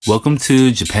Welcome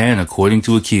to Japan According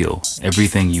to Akil.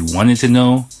 Everything you wanted to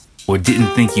know or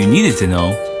didn't think you needed to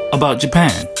know about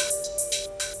Japan.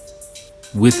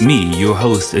 With me, your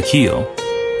host, Akil,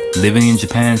 living in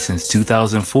Japan since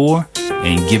 2004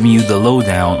 and giving you the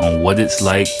lowdown on what it's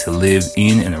like to live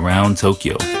in and around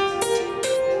Tokyo.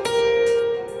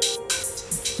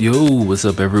 Yo, what's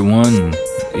up everyone?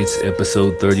 It's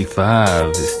episode 35.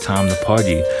 It's time to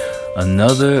party.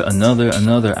 Another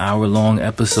hour-long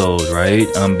episode, right?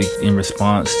 In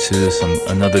response to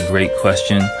another great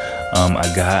question I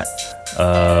got.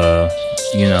 Tried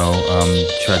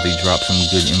to drop some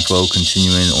good info,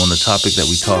 continuing on the topic that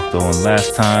we talked on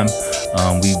last time.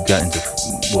 We got into,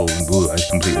 I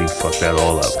completely fucked that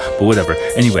all up, but whatever.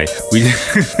 Anyway,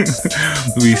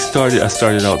 I started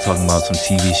out talking about some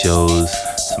TV shows,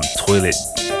 some toilet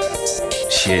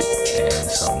shit, and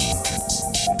some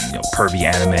pervy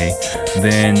anime.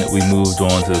 Then we moved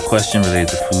on to the question related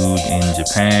to food in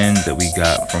Japan that we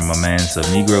got from my man Sub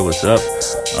Negro. What's up?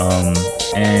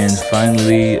 And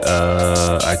finally,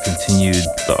 I continued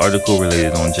the article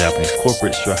related on Japanese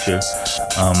corporate structure.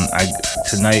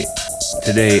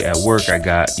 Today at work, I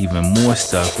got even more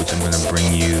stuff, which I'm going to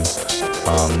bring you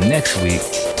next week.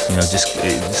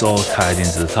 It's all tied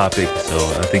into the topic, so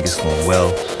I think it's going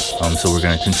well. So we're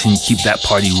going to keep that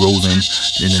party rolling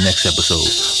in the next episode.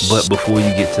 But before you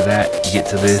get to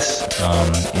this,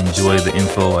 enjoy the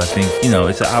info. I think,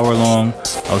 it's an hour long.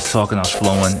 I was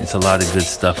flowing. It's a lot of good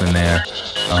stuff in there.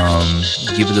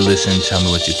 Give it a listen. Tell me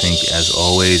what you think. As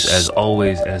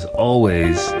always,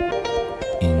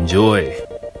 enjoy.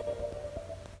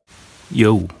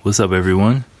 Yo, what's up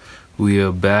everyone? We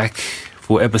are back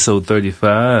for episode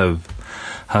 35.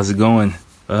 How's it going?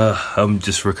 I'm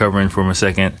just recovering from a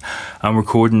second. I'm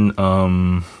recording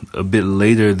a bit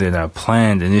later than I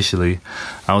planned initially.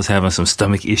 I was having some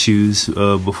stomach issues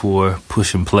before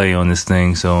pushing play on this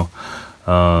thing, so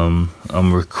I'm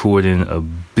recording a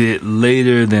bit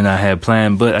later than I had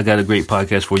planned, but I got a great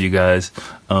podcast for you guys.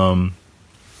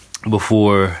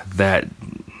 Before that,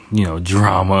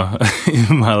 drama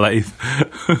in my life.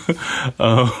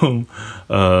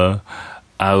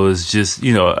 I was just,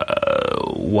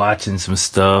 watching some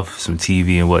stuff, some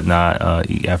TV and whatnot,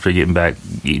 after getting back,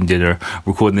 eating dinner,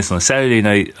 recording this on a Saturday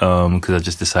night, because I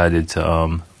just decided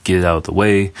to, get it out of the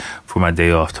way for my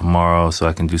day off tomorrow so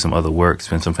I can do some other work,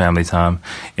 spend some family time,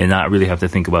 and not really have to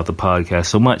think about the podcast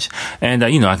so much. And,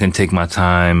 I can take my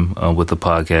time with the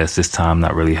podcast this time,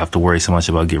 not really have to worry so much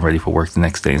about getting ready for work the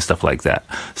next day and stuff like that.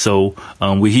 So,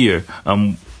 we're here.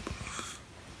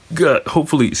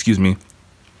 Hopefully,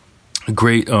 a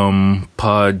great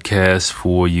podcast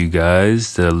for you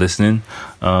guys that are listening.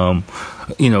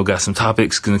 Got some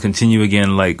topics, gonna continue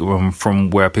again, like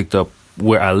from where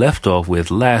I left off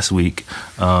with last week,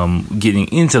 getting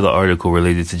into the article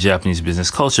related to Japanese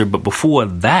business culture. But before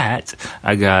that,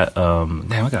 I got a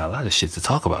lot of shit to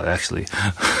talk about, actually.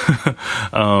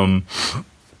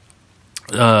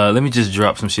 Let me just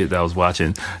drop some shit that I was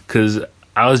watching, because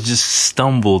I was just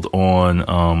stumbled on,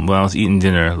 when I was eating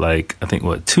dinner, like, I think,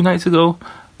 2 nights ago,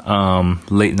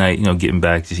 late night, getting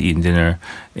back, just eating dinner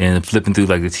and flipping through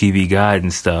like the TV guide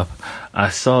and stuff. I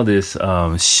saw this,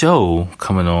 show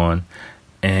coming on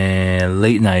and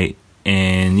late night,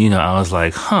 and, I was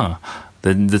like,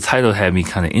 the title had me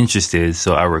kind of interested.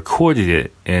 So I recorded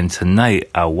it, and tonight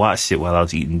I watched it while I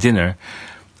was eating dinner.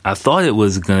 I thought it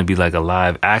was going to be like a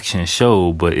live action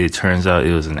show, but it turns out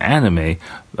it was an anime.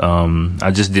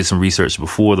 I just did some research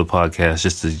before the podcast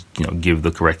just to, give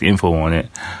the correct info on it.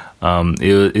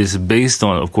 It is based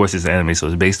on, of course, it's anime, so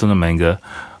it's based on a manga.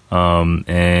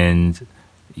 And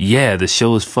yeah, the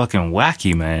show is fucking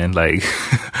wacky, man. Like,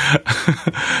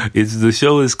 the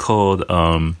show is called,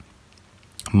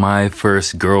 My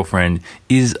First Girlfriend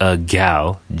is a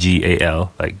Gal,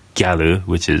 G-A-L, like Galu,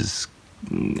 which is,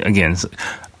 again,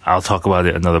 I'll talk about it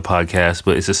in another podcast,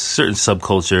 but it's a certain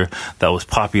subculture that was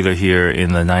popular here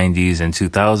in the 90s and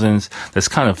 2000s that's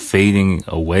kind of fading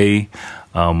away,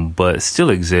 but still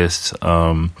exists.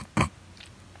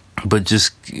 But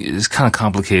just, it's kind of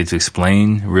complicated to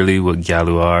explain really what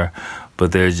Galu are,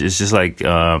 but it's just like,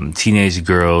 teenage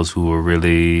girls who are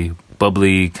really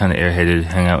bubbly, kind of airheaded,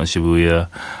 hang out in Shibuya.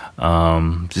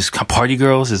 Just party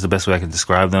girls is the best way I can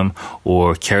describe them,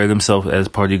 or carry themselves as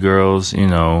party girls,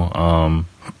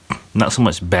 not so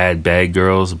much bad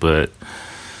girls, but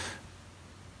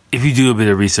if you do a bit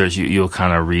of research, you'll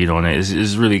kind of read on it.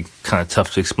 It's really kind of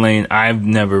tough to explain. I've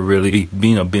never really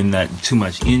been that too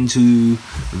much into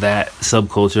that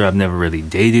subculture. I've never really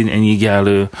dated any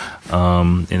galu, in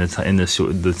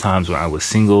the times when I was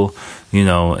single.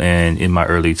 and in my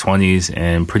early 20s,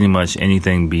 and pretty much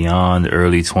anything beyond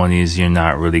early 20s, you're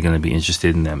not really going to be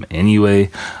interested in them anyway,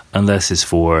 unless it's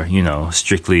for,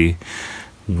 strictly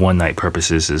one night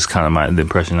purposes, is kind of the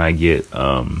impression I get.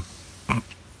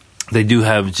 They do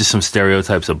have just some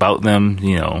stereotypes about them.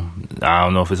 I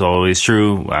don't know if it's always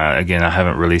true. Again, I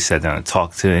haven't really sat down and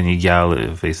talked to any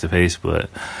gal face to face, but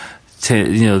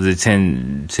they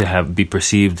tend to be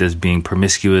perceived as being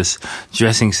promiscuous,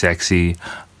 dressing sexy,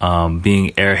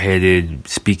 being airheaded,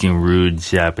 speaking rude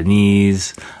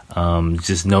Japanese,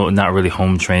 not really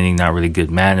home training, not really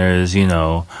good manners,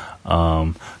 just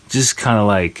kind of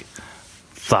like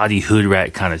thotty hood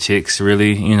rat kind of chicks,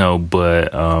 really,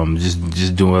 but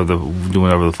just doing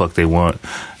whatever the fuck they want,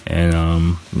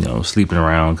 and sleeping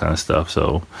around kind of stuff.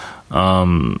 So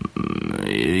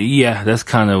yeah, that's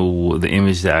kind of the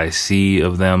image that I see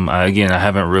of them. I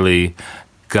haven't really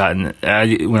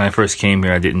when I first came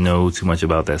here, I didn't know too much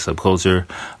about that subculture.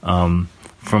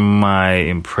 From my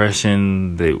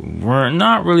impression, they were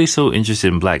not really so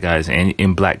interested in black guys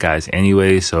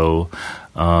anyway. So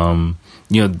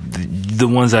the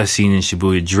ones I've seen in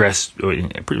Shibuya dress, or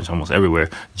pretty much almost everywhere,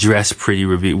 dress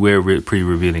wear pretty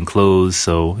revealing clothes.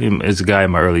 So as a guy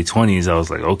in my early 20s, I was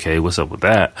like, okay, what's up with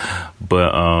that?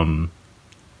 But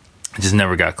I just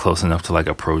never got close enough to like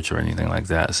approach or anything like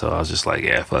that. So I was just like,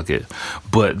 yeah, fuck it.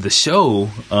 But the show,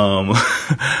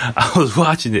 I was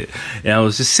watching it and I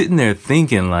was just sitting there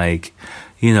thinking like,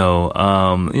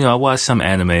 I watch some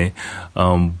anime,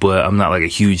 but I'm not like a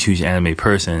huge anime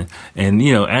person. And,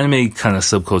 anime kind of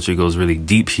subculture goes really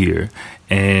deep here.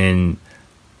 And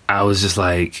I was just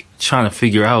like trying to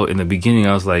figure out in the beginning,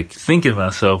 I was like thinking to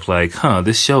myself like,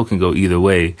 this show can go either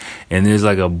way. And there's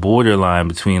like a borderline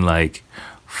between like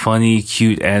funny,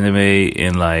 cute anime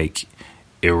and like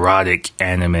erotic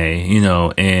anime,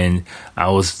 and I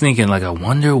was thinking like, I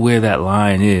wonder where that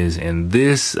line is. And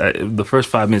the first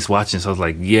 5 minutes watching, so I was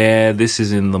like, yeah, this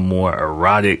is in the more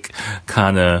erotic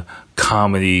kind of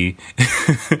comedy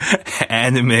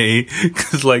anime,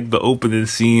 because like the opening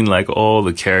scene, like all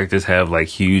the characters have like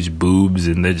huge boobs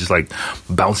and they're just like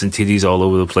bouncing titties all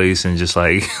over the place, and just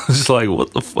like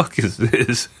what the fuck is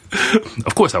this?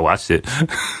 Of course I watched it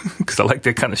because I like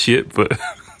that kind of shit, but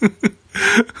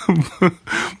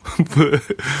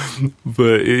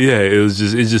yeah, it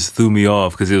just threw me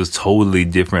off because it was totally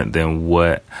different than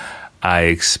what I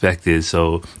expected.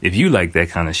 So if you like that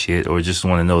kind of shit or just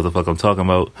want to know what the fuck I'm talking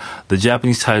about, the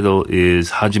Japanese title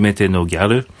is Hajimete no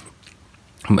Gyaru,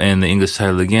 and the English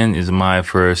title again is My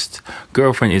First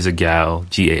Girlfriend is a Gal,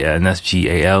 G-A-L, and that's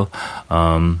G-A-L.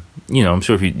 I'm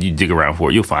sure if you dig around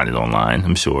for it, you'll find it online,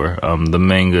 I'm sure. The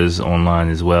manga's online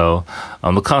as well.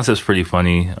 The concept's pretty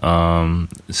funny.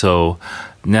 So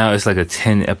now it's like a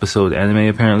 10-episode anime,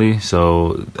 apparently.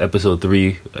 So episode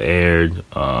 3 aired.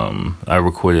 I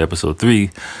recorded episode 3.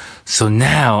 So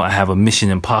now I have a Mission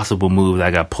Impossible move that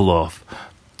I got to pull off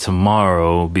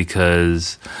tomorrow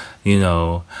because,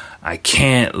 I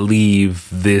can't leave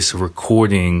this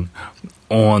recording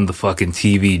on the fucking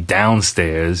TV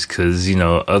downstairs because,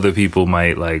 other people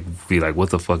might like be like, what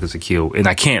the fuck is Akil? And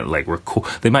I can't like record.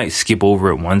 They might skip over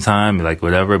it one time, like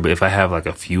whatever. But if I have like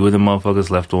a few of the motherfuckers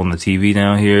left on the TV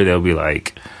down here, they'll be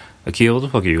like, Akil, what the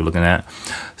fuck are you looking at?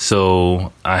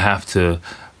 So I have to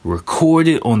record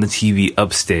it on the TV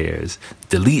upstairs,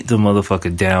 delete the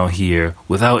motherfucker down here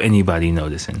without anybody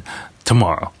noticing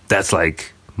tomorrow. That's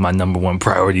like my number one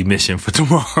priority mission for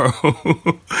tomorrow.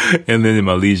 And then in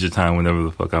my leisure time, whenever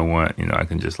the fuck I want, I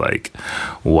can just like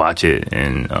watch it.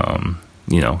 And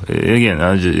again,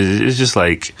 it's just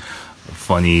like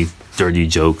funny, dirty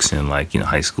jokes and like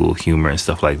high school humor and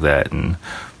stuff like that, and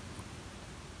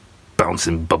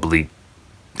bouncing bubbly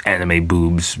anime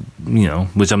boobs,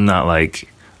 which I'm not like,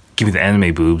 give me the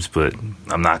anime boobs, but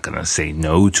I'm not gonna say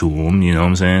no to them. You know what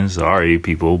I'm saying? Sorry,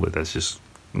 people, but that's just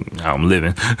how I'm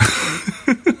living.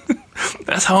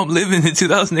 That's how I'm living in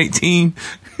 2018.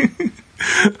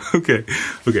 Okay.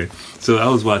 So I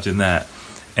was watching that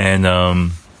and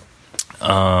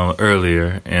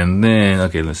earlier, and then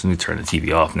let me turn the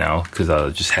TV off now because I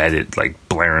just had it like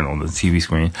blaring on the TV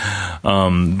screen.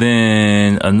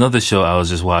 Then another show I was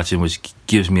just watching, which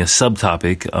gives me a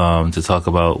subtopic to talk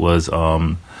about, was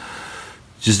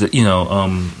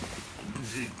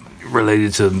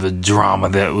related to the drama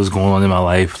that was going on in my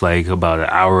life, like about an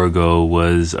hour ago,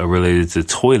 was related to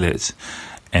toilets.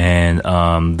 And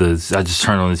I just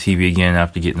turned on the TV again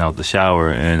after getting out the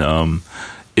shower, and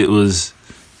it was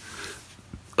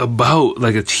about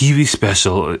like a TV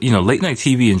special. Late night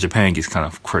TV in Japan gets kind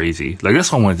of crazy. Like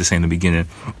that's what I wanted to say in the beginning.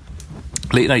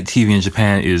 Late night TV in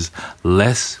Japan is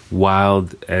less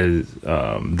wild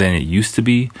than it used to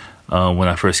be. when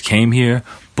I first came here,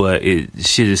 but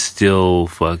shit is still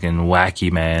fucking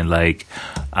wacky, man. Like,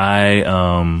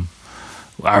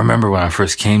 I remember when I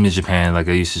first came to Japan, like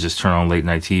I used to just turn on late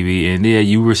night TV, and yeah,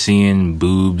 you were seeing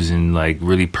boobs and like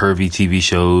really pervy TV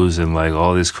shows and like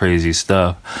all this crazy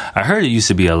stuff. I heard it used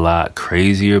to be a lot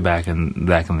crazier back in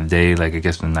the day, like I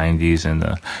guess the 90s and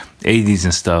the 80s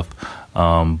and stuff.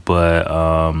 But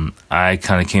I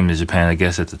kind of came to Japan, I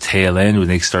guess, at the tail end when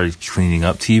they started cleaning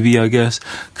up TV, I guess.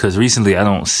 Because recently I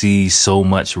don't see so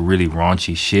much really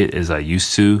raunchy shit as I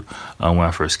used to when I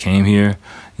first came here.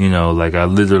 You know, like I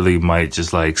literally might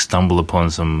just like stumble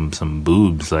upon some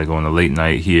boobs like on a late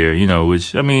night here, you know,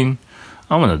 which, I mean,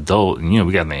 I'm an adult and, you know,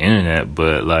 we got the internet,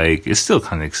 but like it's still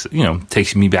kind of, you know,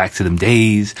 takes me back to them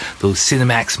days, those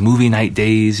Cinemax movie night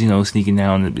days, you know, sneaking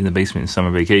down in the basement in summer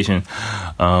vacation.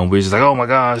 We're just like, oh my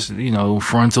gosh, you know,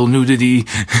 frontal nudity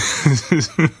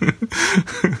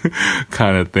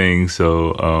kind of thing.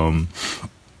 So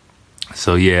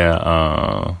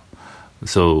yeah,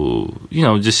 so, you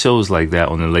know, just shows like that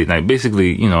on the late night.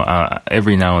 Basically, you know,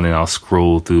 every now and then I'll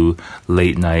scroll through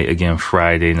late night, again,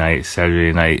 Friday night,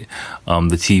 Saturday night,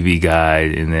 the TV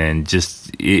guide, and then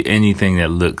just anything that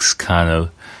looks kind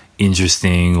of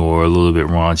interesting or a little bit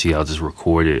raunchy, I'll just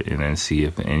record it and then see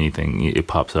if anything, it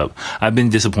pops up. I've been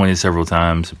disappointed several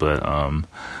times, but,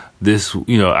 this,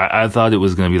 you know, I thought it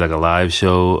was going to be like a live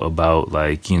show about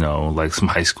like, you know, like some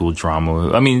high school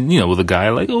drama. I mean, you know, with a guy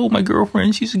like, oh, my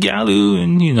girlfriend, she's a galu.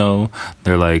 And, you know,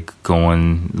 they're like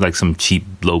going like some cheap,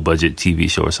 low budget TV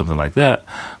show or something like that.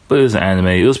 But it was an anime.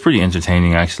 It was pretty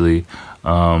entertaining, actually.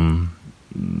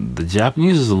 The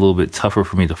Japanese is a little bit tougher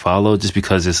for me to follow just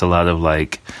because it's a lot of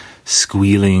like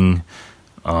squealing,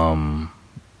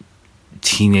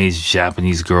 teenage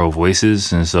Japanese girl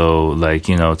voices, and so like,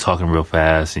 you know, talking real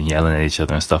fast and yelling at each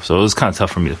other and stuff, so it was kind of tough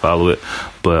for me to follow it.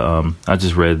 But I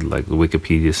just read like the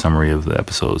Wikipedia summary of the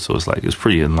episode, so it's like it's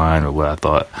pretty in line with what I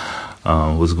thought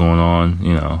was going on,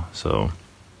 you know, so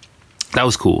that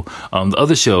was cool. The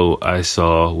other show I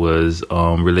saw was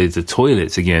related to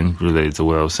toilets, again, related to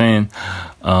what I was saying.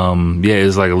 Yeah, it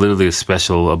was like literally a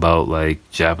special about like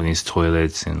Japanese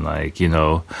toilets and like, you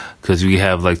know, because we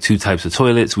have like two types of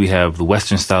toilets. We have the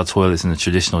Western style toilets and the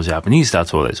traditional Japanese style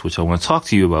toilets, which I want to talk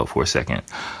to you about for a second.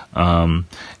 And,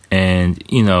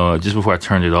 you know, just before I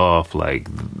turned it off, like,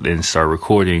 and start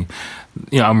recording,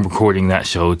 you know, I'm recording that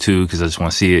show too because I just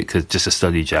want to see it, cause just to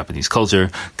study Japanese culture,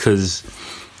 because,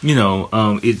 you know,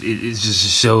 it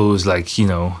just shows like, you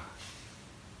know,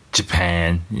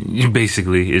 Japan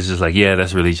basically is just like, yeah,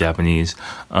 that's really Japanese.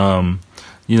 You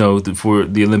know, for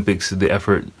the Olympics, the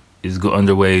effort is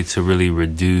underway to really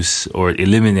reduce or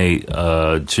eliminate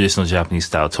traditional Japanese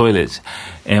style toilets.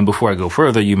 And before I go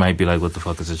further, you might be like, what the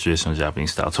fuck is a traditional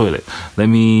Japanese style toilet? Let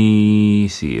me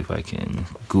see if I can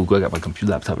Google. I got my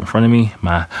computer laptop in front of me,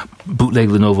 my bootleg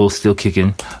Lenovo still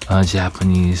kicking,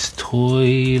 Japanese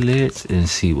toilet, and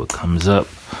see what comes up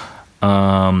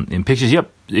in pictures. Yep,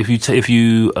 if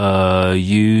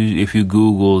you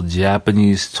Google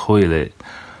Japanese toilet,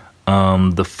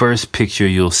 the first picture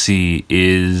you'll see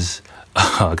is,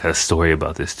 I got a story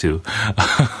about this too.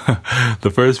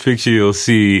 The first picture you'll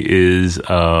see is,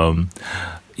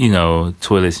 you know,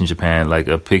 toilets in Japan, like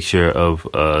a picture of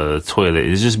a toilet.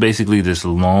 It's just basically this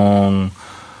long,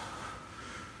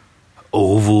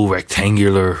 oval,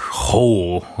 rectangular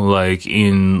hole, like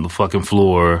in the fucking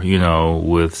floor, you know,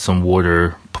 with some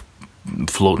water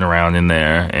floating around in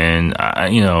there. And,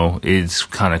 you know, it's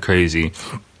kind of crazy.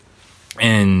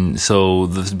 And so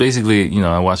basically, you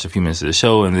know, I watched a few minutes of the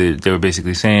show, and they were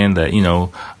basically saying that, you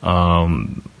know,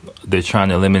 they're trying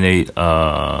to eliminate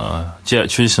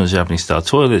traditional Japanese style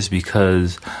toilets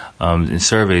because in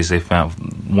surveys they found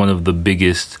one of the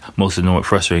biggest, most annoying,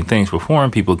 frustrating things for foreign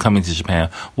people coming to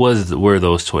Japan were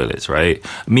those toilets, right?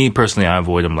 Me personally, I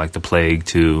avoid them like the plague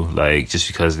too, like just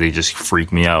because they just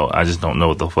freak me out. I just don't know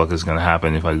what the fuck is going to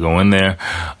happen if I go in there.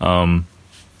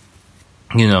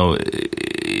 You know,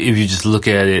 if you just look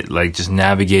at it, like just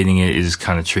navigating it is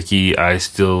kind of tricky. I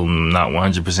still not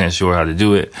 100% sure how to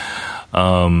do it.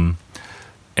 And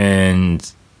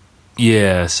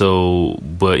yeah, so,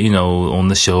 but you know, on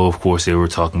the show, of course, they were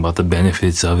talking about the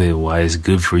benefits of it, why it's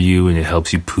good for you, and it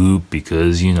helps you poop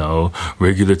because, you know,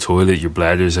 regular toilet, your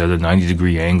bladder's at a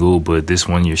 90-degree angle, but this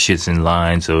one, your shit's in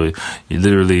line. So you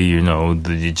literally, you know,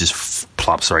 it just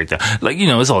plops right down. Like, you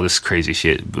know, it's all this crazy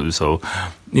shit. So,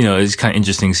 you know, it's kind of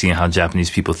interesting seeing how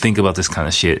Japanese people think about this kind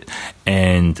of shit.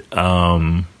 And,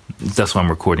 that's why I'm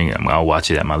recording it. I'll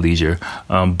watch it at my leisure.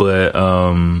 But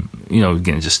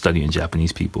again, just studying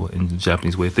Japanese people and the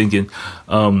Japanese way of thinking.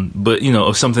 But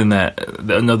of something that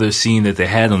another scene that they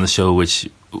had on the show, which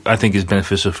I think is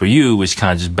beneficial for you, which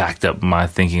kind of just backed up my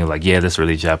thinking of like, yeah, that's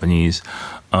really Japanese.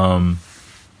 A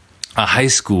high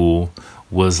school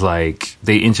was like,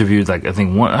 they interviewed like, I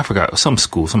think I forgot, some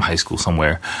high school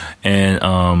somewhere.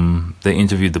 And, they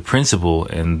interviewed the principal,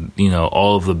 and, they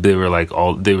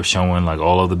were showing like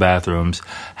all of the bathrooms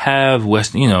have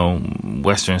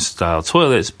Western style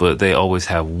toilets, but they always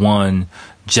have one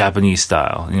Japanese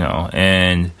style,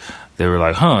 and they were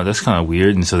like, that's kind of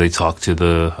weird. And so they talked to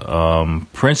the,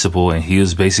 principal, and he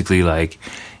was basically like,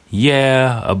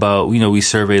 yeah, about, we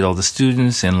surveyed all the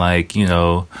students, and like,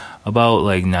 about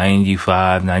like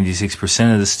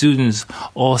 96% of the students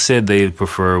all said they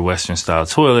prefer Western style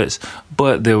toilets,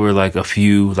 but there were like a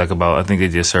few, like about, I think they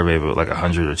did a survey of like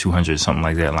 100 or 200, something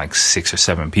like that, and like 6 or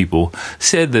 7 people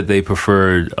said that they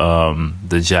preferred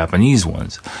the Japanese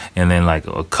ones. And then like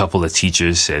a couple of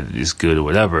teachers said it's good or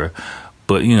whatever.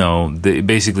 But,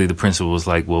 basically the principal was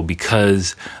like, well,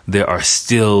 because there are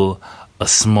still a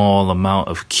small amount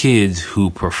of kids who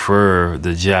prefer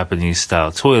the Japanese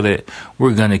style toilet,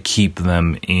 we're going to keep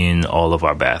them in all of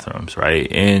our bathrooms,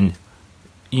 right? And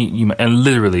and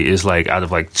literally it's like out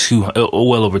of like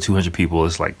well over 200 people,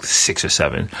 it's like 6 or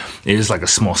 7. It is like a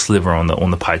small sliver on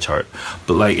the pie chart.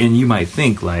 But like, and you might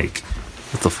think like,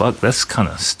 what the fuck? That's kind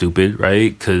of stupid,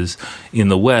 right? Because in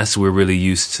the West, we're really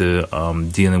used to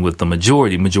dealing with the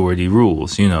majority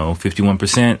rules.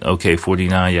 51%, okay,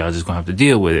 49, y'all just gonna have to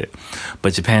deal with it.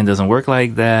 But Japan doesn't work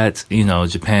like that.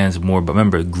 Japan's more,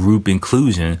 remember, group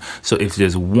inclusion. So if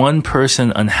there's one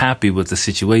person unhappy with the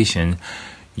situation,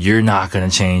 you're not going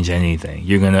to change anything.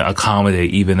 You're going to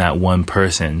accommodate even that one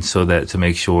person, so that to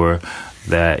make sure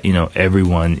that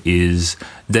everyone is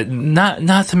that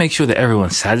not to make sure that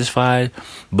everyone's satisfied,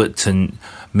 but to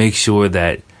make sure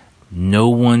that no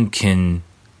one can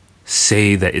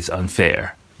say that it's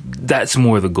unfair. That's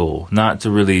more the goal, not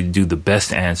to really do the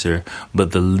best answer,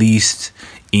 but the least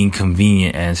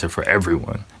inconvenient answer for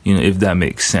everyone, if that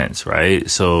makes sense, right?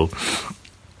 So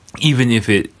even if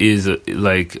it is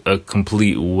like a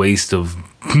complete waste of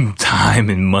time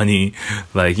and money,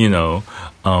 like,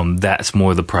 that's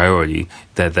more the priority,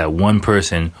 that one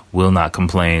person will not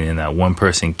complain, and that one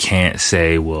person can't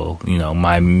say, well,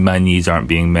 my needs aren't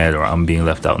being met, or I'm being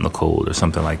left out in the cold, or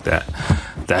something like that.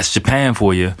 That's Japan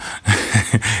for you.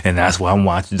 And that's why I'm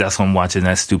watching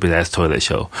that stupid ass toilet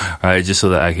show, right? Just so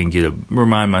that I can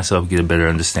remind myself, get a better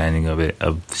understanding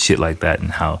of shit like that, and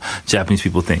how Japanese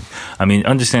people think. I mean,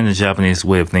 understanding the Japanese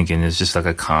way of thinking is just like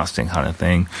a constant kind of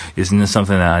thing. Isn't it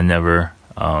something that I never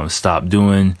stop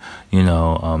doing?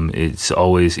 It's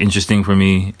always interesting for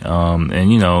me,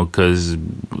 and because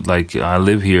like I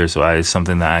live here, so it's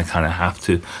something that I kind of have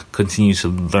to continue to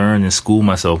learn and school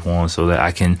myself on, so that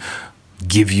I can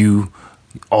give you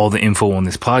all the info on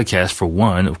this podcast, for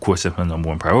one, of course, that's my number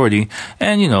one priority.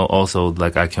 And, also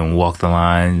like I can walk the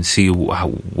line, see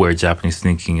where Japanese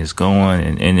thinking is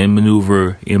going, and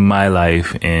maneuver in my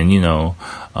life and,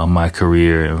 my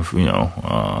career, and,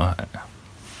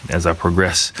 as I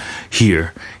progress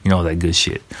here, all that good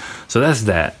shit. So that's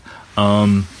that.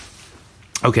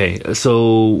 Okay,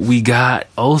 so we got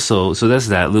also, so that's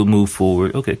that little move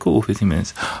forward. Okay, cool, 15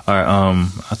 minutes. All right, I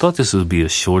thought this would be a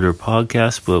shorter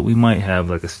podcast, but we might have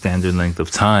like a standard length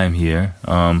of time here.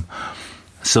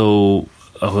 So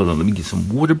hold on, let me get some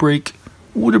water break.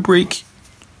 1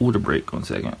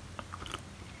 second.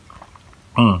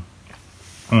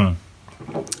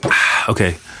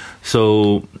 Okay.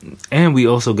 So, and we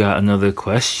also got another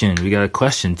question. We got a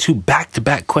question, 2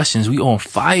 back-to-back questions. We on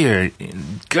fire.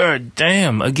 God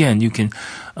damn. Again, you can,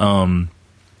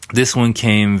 this one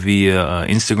came via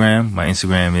Instagram. My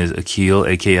Instagram is Akil,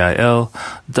 AKIL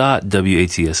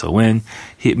 .WATSON.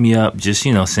 Hit me up. Just,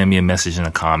 send me a message in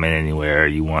a comment anywhere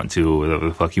you want to, whatever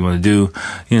the fuck you want to do.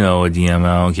 A DM,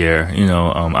 I don't care.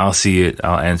 I'll see it.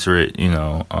 I'll answer it,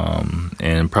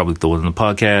 and probably throw it in the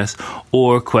podcast.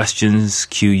 Or questions,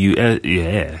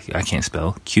 I can't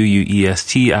spell.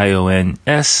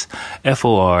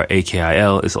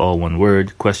 QUESTIONSFORAKIL is all one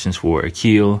word. Questions for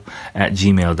Akil at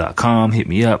gmail.com. Hit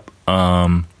me up.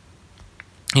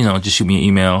 Just shoot me an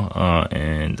email,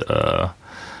 and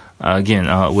again,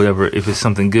 whatever, if it's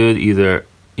something good, either,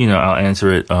 I'll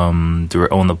answer it, on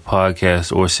the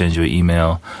podcast, or send you an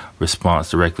email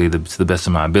response directly to the best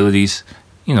of my abilities.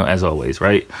 as always,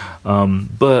 right?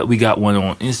 But we got one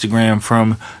on Instagram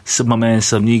from my man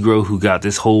Sub Negro, who got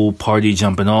this whole party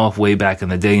jumping off way back in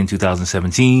the day in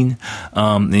 2017.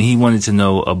 And he wanted to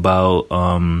know about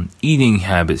eating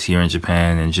habits here in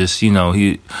Japan, and just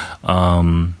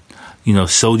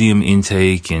sodium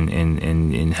intake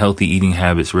and healthy eating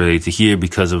habits related to here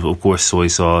because of course, soy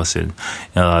sauce and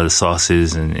a lot of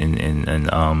sauces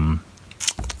and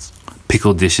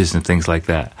pickle dishes and things like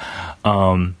that.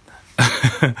 And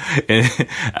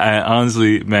I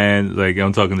honestly, man, like,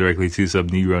 I'm talking directly to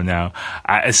Sub Negro now.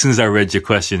 As soon as I read your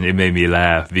question, it made me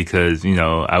laugh because,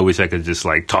 I wish I could just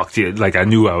like talk to you. Like, I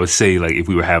knew I would say, like, if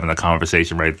we were having a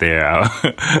conversation right there, and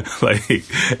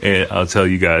I'll tell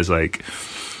you guys, like,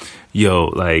 yo,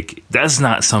 like, that's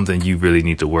not something you really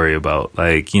need to worry about.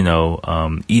 Like,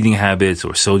 eating habits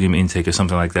or sodium intake or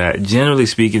something like that. Generally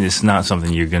speaking, it's not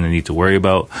something you're going to need to worry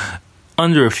about.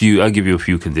 Under I'll give you a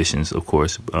few conditions, of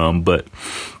course. But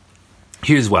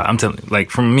here's why. I'm telling you,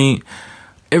 like, for me,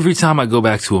 every time I go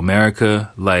back to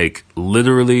America, like,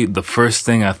 literally the first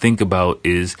thing I think about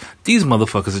is these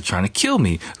motherfuckers are trying to kill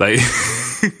me. Like,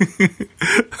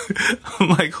 I'm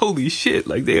like, holy shit,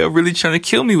 like, they are really trying to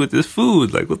kill me with this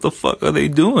food. Like, what the fuck are they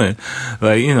doing?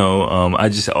 Like,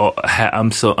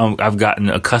 I've gotten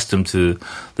accustomed to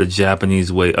the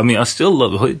Japanese way. I mean, I still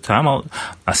love,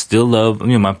 I still love,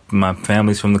 my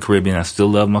family's from the Caribbean. I still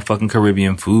love my fucking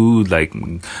Caribbean food, like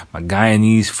my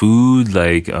Guyanese food,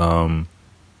 like,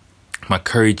 my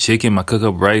curry chicken, my cook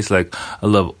up rice, like, I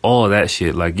love all that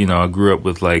shit. Like, I grew up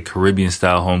with like Caribbean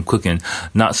style home cooking,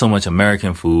 not so much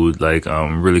American food, like,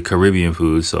 really Caribbean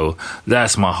food. So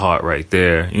that's my heart right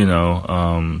there,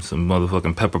 some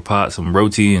motherfucking pepper pot, some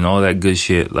roti and all that good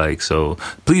shit. Like, so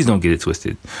please don't get it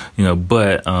twisted,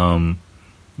 but I'm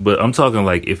talking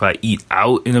like if I eat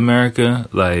out in America,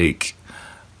 like,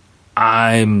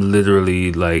 I'm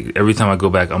literally like, every time I go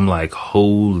back, I'm like,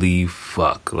 holy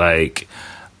fuck, like,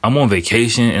 I'm on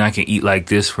vacation and I can eat like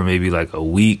this for maybe like a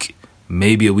week,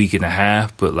 maybe a week and a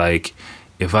half. But like,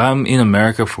 if I'm in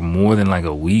America for more than like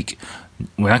a week,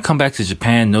 when I come back to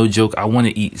Japan, no joke, I want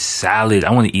to eat salad. I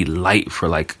want to eat light for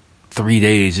like 3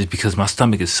 days just because my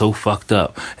stomach is so fucked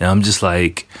up. And I'm just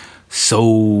like, so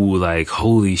like,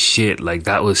 holy shit, like,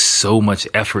 that was so much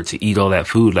effort to eat all that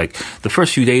food. Like, the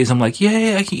first few days I'm like,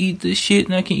 yeah, I can eat this shit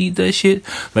and I can eat that shit.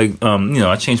 Like,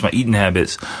 I changed my eating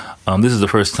habits. This is the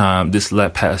first time, this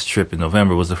past trip in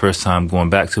November was the first time going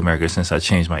back to America since I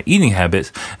changed my eating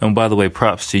habits. And by the way,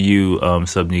 props to you,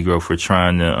 Sub Negro, for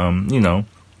trying to,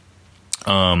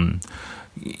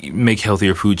 make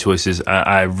healthier food choices.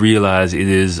 I realize it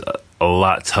is a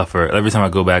lot tougher. Every time I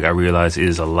go back, I realize it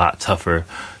is a lot tougher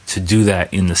to do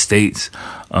that in the States.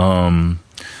 There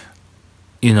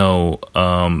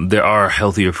are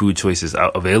healthier food choices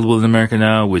available in America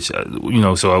now, which,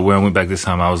 so when I went back this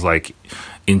time, I was like,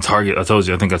 in Target, I told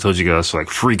you guys, I was like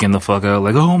freaking the fuck out.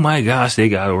 Like, oh my gosh, they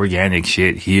got organic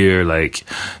shit here. Like,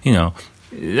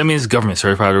 it's government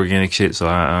certified organic shit, so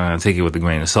I take it with a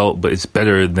grain of salt, but it's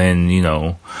better than,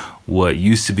 what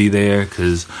used to be there.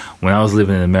 Cause when I was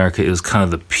living in America, it was kind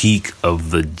of the peak of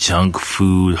the junk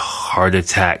food, heart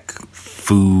attack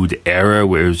food era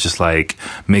where it was just like,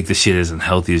 make the shit as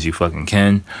unhealthy as you fucking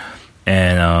can.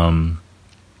 And,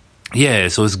 yeah,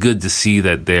 so it's good to see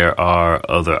that there are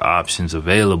other options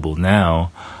available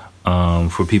now,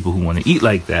 for people who want to eat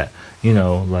like that.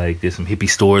 Like, there's some hippie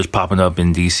stores popping up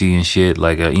in DC and shit.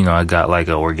 Like, I got like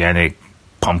an organic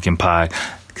pumpkin pie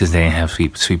because they didn't have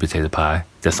sweet potato pie.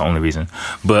 That's the only reason.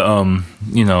 But,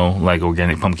 like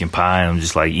organic pumpkin pie, and I'm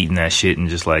just like eating that shit and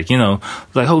just like,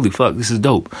 like, holy fuck, this is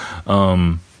dope.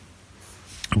 But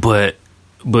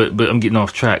I'm getting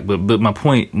off track. But my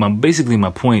point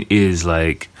is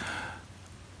like,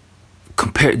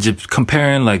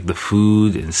 comparing like the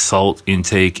food and salt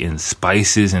intake and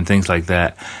spices and things like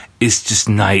that, it's just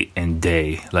night and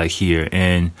day, like here.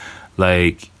 And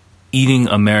like, eating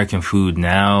American food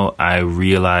now, I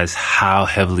realize how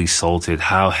heavily salted,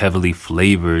 how heavily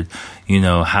flavored,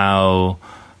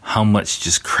 how much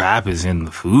just crap is in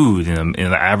the food, in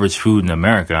the average food in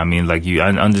America. I mean, like,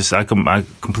 I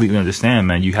completely understand,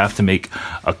 man. You have to make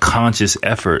a conscious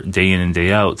effort day in and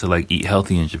day out to like eat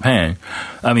healthy in Japan.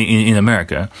 I mean, in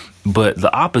America. But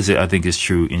the opposite, I think, is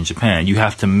true in Japan. You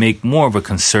have to make more of a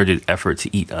concerted effort to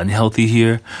eat unhealthy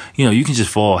here. You can just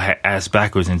fall ass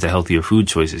backwards into healthier food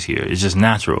choices here. It's just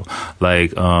natural.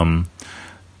 Like, and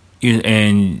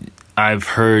I've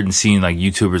heard and seen like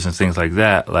YouTubers and things like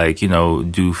that, like, you know,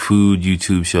 do food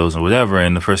YouTube shows and whatever.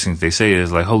 And the first thing they say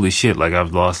is like, holy shit, like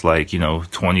I've lost like, you know,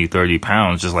 20, 30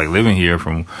 pounds just like living here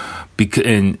from,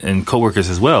 and coworkers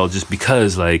as well, just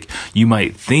because like you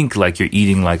might think like you're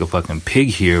eating like a fucking pig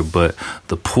here, but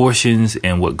the portions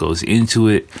and what goes into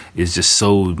it is just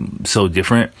so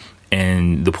different.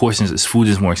 And the portions, food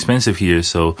is more expensive here,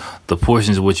 so the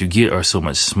portions of what you get are so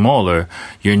much smaller,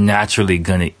 you're naturally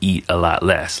gonna eat a lot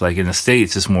less. Like in the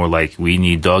States, it's more like we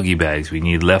need doggy bags, we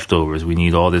need leftovers, we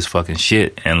need all this fucking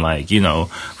shit. And like, you know,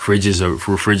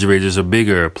 refrigerators are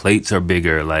bigger, plates are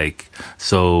bigger, like,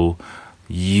 so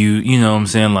you know what I'm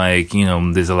saying? Like, you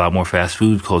know, there's a lot more fast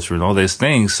food culture and all these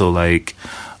things, so like,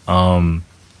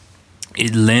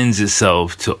 it lends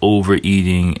itself to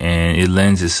overeating, and it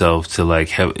lends itself to like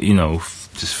have, you know,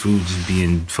 just food just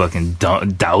being fucking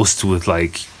doused with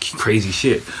like crazy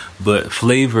shit. But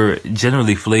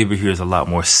generally flavor here is a lot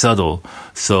more subtle.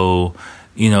 So,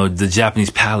 you know, the Japanese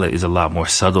palate is a lot more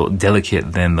subtle,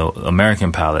 delicate than the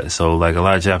American palate. So like a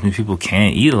lot of Japanese people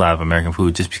can't eat a lot of American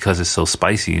food just because it's so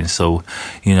spicy and so,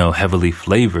 you know, heavily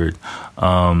flavored.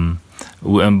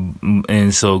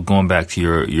 And so going back to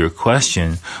your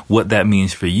question, what that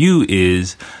means for you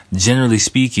is, generally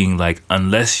speaking, like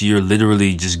unless you're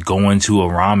literally just going to a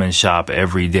ramen shop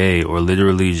every day or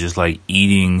literally just like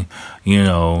eating, you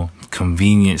know,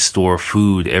 convenience store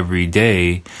food every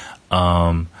day,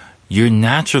 you're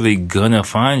naturally gonna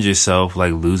find yourself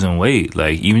like losing weight.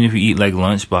 Like even if you eat like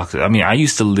lunch boxes. I mean, I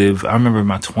remember in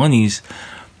my 20s,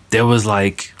 there was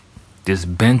like this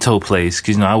bento place,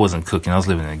 because, you know, I wasn't cooking. I was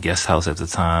living in a guest house at the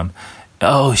time.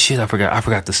 Oh, shit, I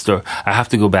forgot the story. I have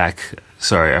to go back.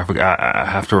 Sorry, I forgot. I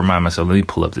have to remind myself. Let me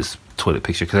pull up this toilet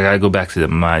picture, because I got to go back to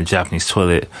my Japanese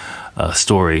toilet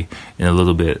story in a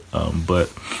little bit.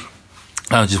 But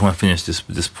I just want to finish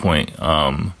this point.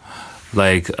 What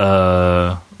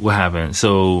happened?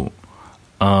 So,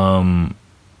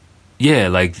 yeah,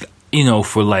 like, you know,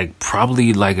 for like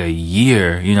probably like a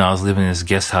year, you know, I was living in this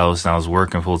guest house and I was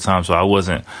working full time, so I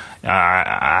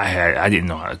didn't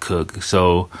know how to cook.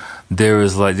 So there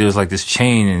was like this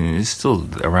chain, and it's still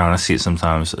around. I see it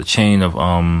sometimes. A chain of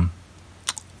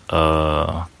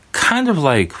kind of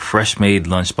like fresh made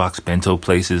lunchbox bento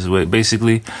places, where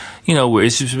basically, you know, where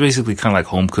it's just basically kind of like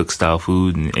home cooked style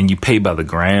food, and you pay by the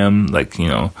gram, like, you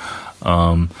know,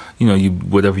 you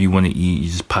whatever you want to eat, you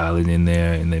just pile it in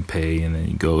there and then pay, and then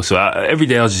you go. So every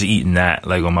day I was just eating that,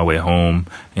 like on my way home,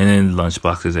 and then lunch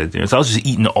boxes at dinner. So I was just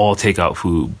eating all takeout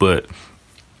food, but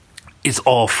it's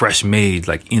all fresh made,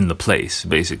 like in the place,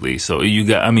 basically. So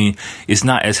it's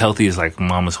not as healthy as like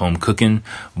mama's home cooking,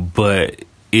 but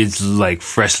it's like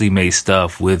freshly made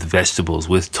stuff with vegetables,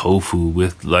 with tofu,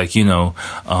 with like, you know,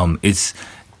 it's,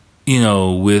 you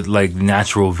know, with like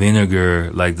natural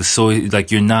vinegar, like the soy, like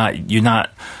you're not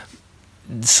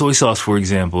soy sauce, for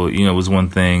example, you know, was one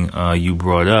thing you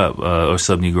brought up, or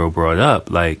Sub Negro brought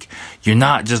up. Like, you're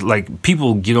not just like,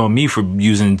 people get on me for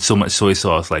using so much soy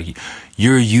sauce. Like,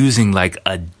 you're using like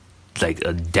a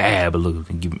dab. Look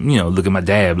at my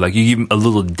dab. Like, you give a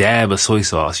little dab of soy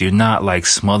sauce. You're not like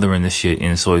smothering the shit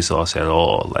in soy sauce at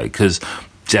all. Like, because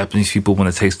Japanese people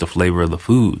want to taste the flavor of the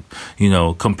food, you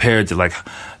know, compared to like,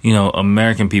 you know,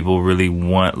 American people really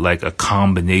want like a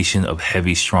combination of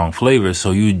heavy, strong flavors.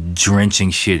 So you're drenching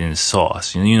shit in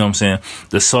sauce. You know what I'm saying?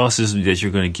 The sauces that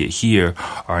you're going to get here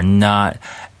are not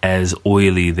as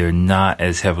oily. They're not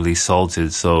as heavily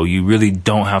salted. So you really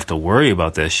don't have to worry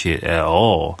about that shit at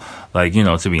all. Like, you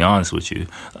know, to be honest with you,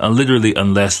 literally,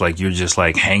 unless like you're just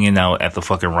like hanging out at the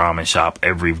fucking ramen shop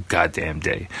every goddamn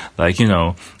day. Like, you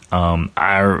know,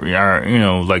 you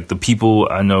know, like the people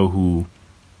I know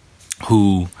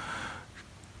who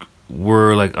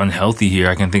were like unhealthy here.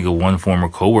 I can think of one former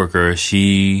coworker.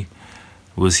 She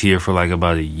was here for like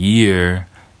about a year,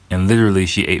 and literally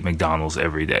she ate McDonald's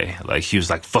every day. Like, she was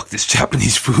like, fuck this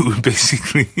Japanese food,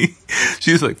 basically.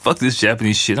 She was like, fuck this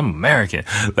Japanese shit, I'm American.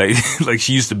 Like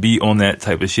she used to be on that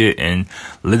type of shit and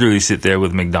literally sit there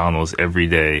with McDonald's every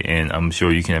day. And I'm sure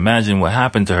you can imagine what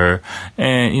happened to her.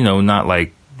 And, you know, not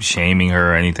like shaming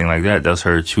her or anything like that. That's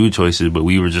her true choices. But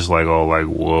we were just like, oh, like,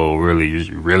 whoa,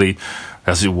 really?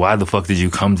 That's just, why the fuck did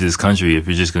you come to this country if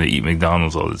you're just going to eat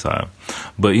McDonald's all the time?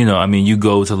 But, you know, I mean, you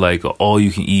go to like all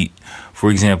you can eat,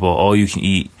 for example, all you can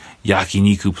eat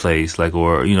yakiniku place, like,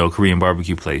 or, you know, Korean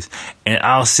barbecue place. And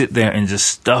I'll sit there and just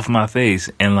stuff my face,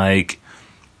 and like,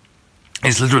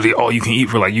 it's literally all you can eat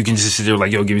for, like, you can just sit there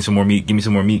like, yo, give me some more meat, give me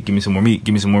some more meat, give me some more meat,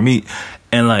 give me some more meat.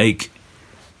 And like,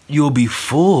 you'll be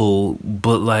full,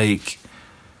 but like,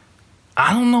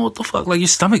 I don't know what the fuck, like your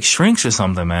stomach shrinks or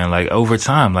something, man, like over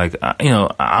time. Like,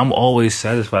 I'm always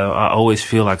satisfied. I always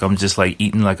feel like I'm just like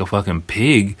eating like a fucking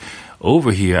pig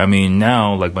over here. I mean,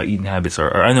 now like my eating habits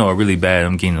are really bad.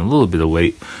 I'm gaining a little bit of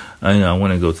weight. I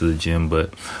want to go to the gym,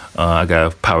 but I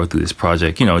gotta power through this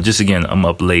project. Just again, I'm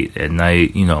up late at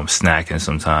night. I'm snacking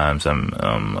sometimes.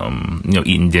 I'm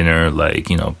eating dinner like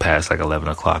past like 11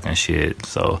 o'clock and shit.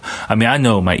 So I mean, I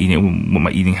know my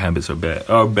eating habits are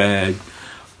bad.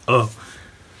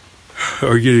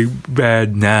 Are getting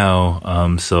bad now.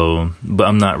 But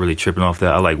I'm not really tripping off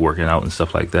that. I like working out and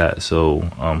stuff like that. So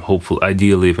hopefully,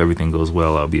 ideally, if everything goes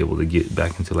well, I'll be able to get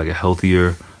back into like a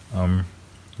healthier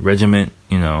regiment,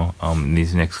 in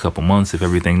these next couple months, if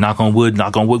everything, knock on wood,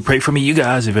 pray for me, you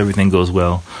guys, if everything goes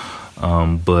well.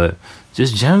 But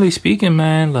just generally speaking,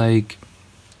 man, like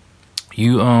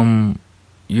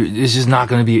it's just not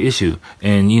going to be an issue.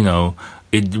 And,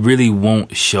 it really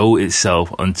won't show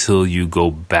itself until you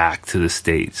go back to the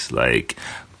States. Like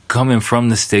coming from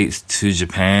the States to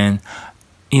Japan,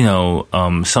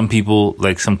 some people,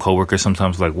 like some coworkers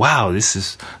sometimes like, wow,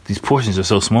 these portions are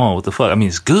so small. What the fuck? I mean,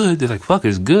 it's good. They're like, fuck,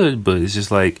 it's good. But it's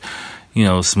just like,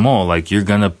 small. Like you're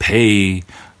going to pay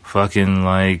fucking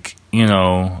like,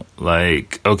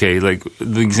 like, okay, like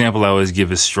the example I always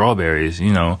give is strawberries,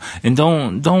 and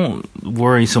don't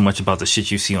worry so much about the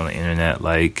shit you see on the internet.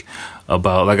 Like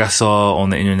I saw on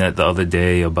the internet the other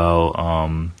day about,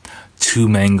 2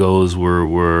 mangoes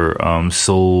were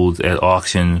sold at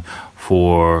auction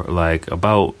for like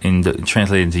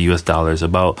translated into US dollars,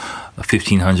 about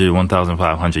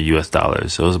 $1,500 US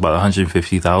dollars. So it was about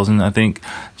 150,000, I think.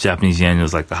 Japanese yen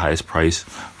was like the highest price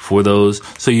for those.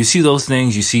 So you see those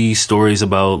things, you see stories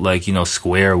about like,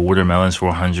 square watermelons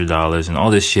for $100 and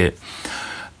all this shit.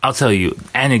 I'll tell you,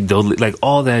 anecdotally, like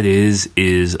all that is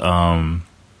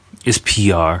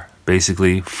PR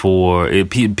basically for it.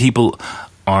 People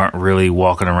aren't really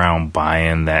walking around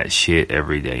buying that shit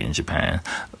every day in Japan.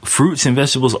 Fruits and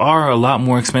vegetables are a lot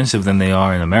more expensive than they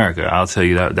are in America. I'll tell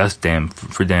you that. That's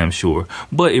for damn sure.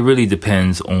 But it really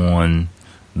depends on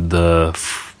the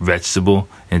vegetable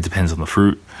and it depends on the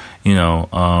fruit,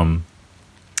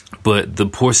 but the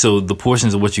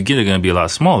portions of what you get are going to be a lot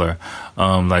smaller.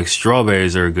 Like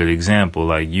strawberries are a good example.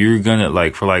 Like you're going to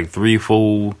like for like $3,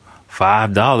 $4,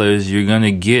 $5, you're going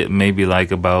to get maybe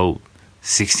like about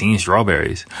 16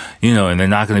 strawberries, and they're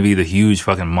not going to be the huge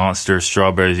fucking monster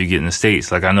strawberries you get in the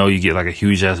States. Like I know you get like a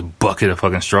huge ass bucket of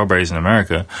fucking strawberries in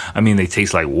America. I mean, they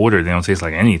taste like water. They don't taste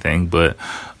like anything, but,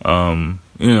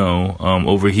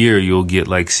 over here you'll get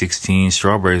like 16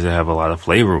 strawberries that have a lot of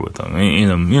flavor with them in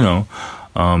them,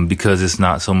 because it's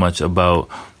not so much about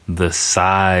the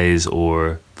size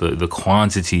or the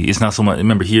quantity. It's not so much,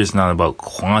 remember here, it's not about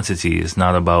quantity. It's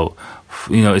not about,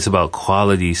 it's about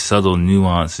quality, subtle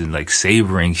nuance, and like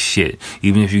savoring shit.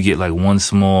 Even if you get like one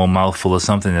small mouthful of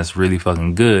something that's really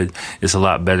fucking good, it's a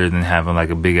lot better than having like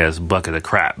a big ass bucket of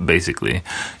crap, basically.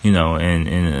 And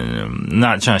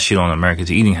not trying to shit on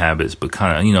America's eating habits, but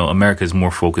kind of, America is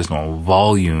more focused on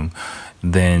volume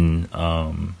than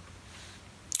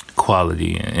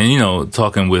quality. And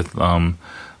talking with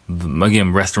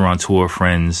again, restaurateur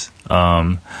friends,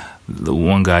 the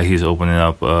one guy, he's opening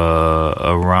up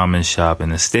a ramen shop in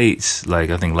the States. Like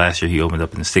I think last year he opened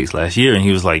up in the States last year, and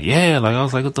he was like, yeah, like I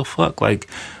was like, what the fuck? Like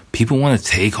people want to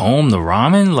take home the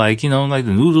ramen, like like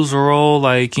the noodles are all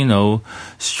like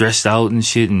stretched out and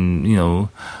shit, and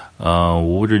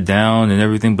watered down and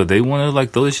everything, but they want to like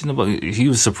throw this shit in the bucket. He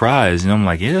was surprised, and I'm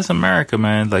like, yeah, that's America,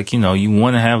 man. Like you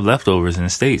want to have leftovers in the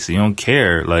States, so you don't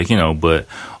care, like but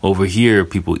over here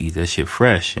people eat that shit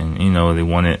fresh, and they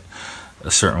want it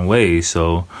a certain way.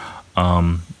 So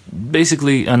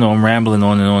basically, I know I'm rambling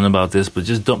on and on about this, but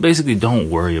just don't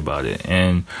worry about it.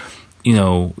 And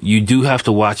you do have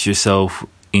to watch yourself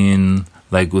in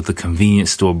like with the convenience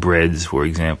store breads, for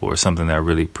example, or something that are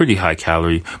really pretty high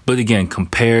calorie. But again,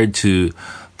 compared to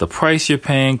the price you're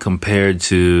paying, compared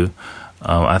to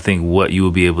I think what you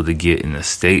will be able to get in the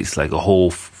States, like a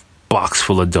whole box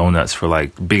full of donuts for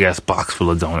like big ass box full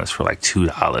of donuts for like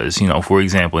 $2, for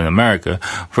example, in America,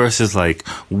 versus like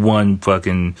one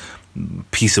fucking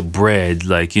piece of bread,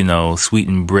 like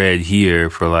sweetened bread here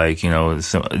for like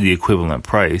the equivalent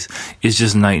price. It's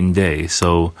just night and day.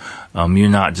 So you're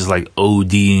not just like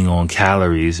ODing on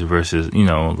calories versus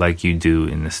like you do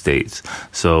in the States.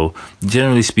 So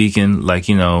generally speaking, like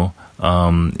if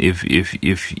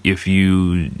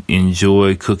you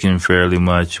enjoy cooking fairly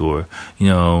much, or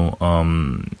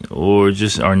or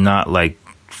just are not like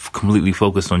completely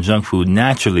focused on junk food,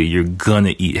 naturally you're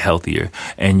gonna eat healthier,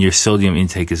 and your sodium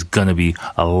intake is gonna be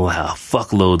a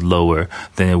fuckload lower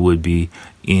than it would be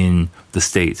in the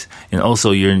States. And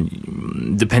also,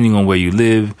 depending on where you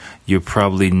live, you're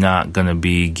probably not going to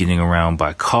be getting around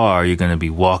by car. You're going to be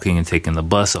walking and taking the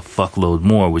bus a fuckload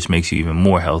more, which makes you even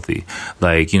more healthy.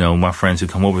 Like, my friends who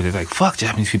come over, they're like, fuck,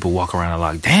 Japanese people walk around a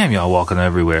lot. Damn, y'all walking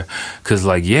everywhere. Cause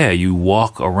like, yeah, you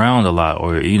walk around a lot.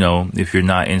 Or, if you're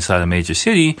not inside a major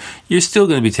city, you're still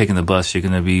going to be taking the bus. You're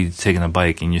going to be taking a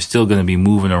bike, and you're still going to be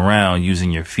moving around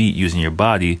using your feet, using your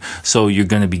body. So you're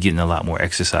going to be getting a lot more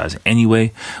exercise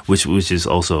anyway, which is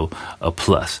also a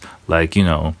plus. Like,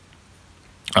 just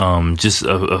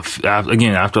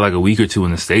again, after like a week or two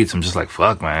in the States, I'm just like,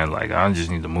 fuck, man, like I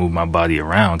just need to move my body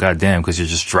around. Goddamn, because you're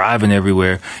just driving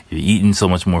everywhere, you're eating so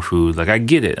much more food. Like, I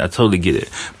get it, I totally get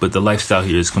it, but the lifestyle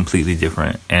here is completely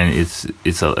different, and it's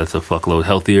a fuckload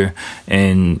healthier.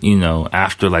 And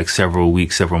after like several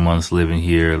weeks, several months living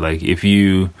here, like if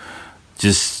you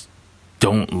just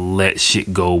don't let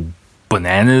shit go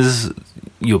bananas,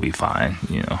 you'll be fine.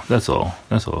 That's all.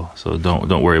 So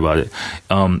don't worry about it.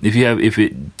 If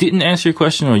it didn't answer your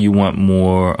question, or you want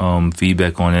more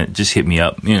feedback on it, just hit me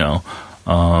up. Again,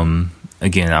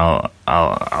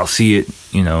 I'll see it.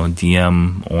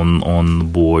 DM on the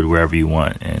board, wherever you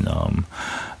want, and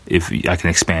if I can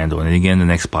expand on it again the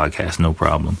next podcast, no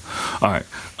problem. All right.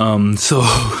 So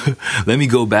let me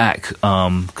go back.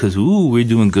 Cause we're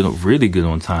doing good, really good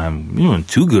on time. We're doing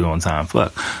too good on time.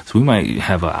 Fuck. So we might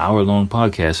have an hour-long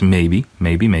podcast. Maybe.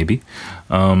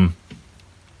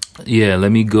 Yeah,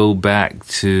 let me go back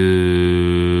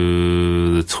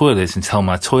to the toilets and tell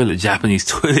my Japanese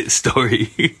toilet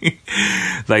story.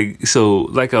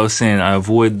 like I was saying, I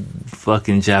avoid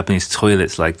fucking Japanese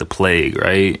toilets like the plague,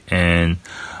 right? And,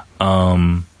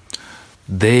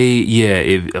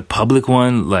 if a public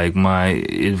one, like my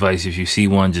advice, if you see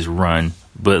one, just run.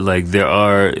 But like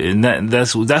and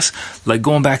that's like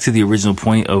going back to the original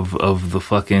point of the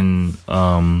fucking,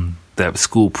 that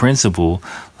school principal.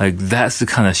 Like, that's the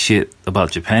kind of shit about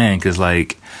Japan. Cause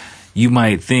like, you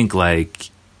might think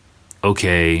like,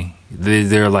 okay,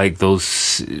 they're like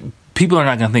those people are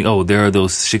not gonna think, oh, there are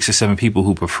those 6 or 7 people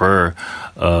who prefer,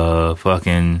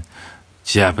 fucking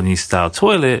Japanese style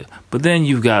toilet, but then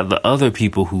you've got the other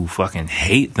people who fucking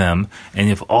hate them,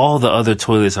 and if all the other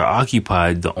toilets are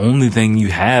occupied, the only thing you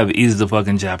have is the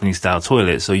fucking Japanese style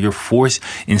toilet. So you're forced,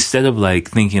 instead of like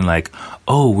thinking like,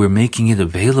 oh, we're making it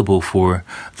available for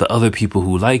the other people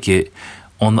who like it,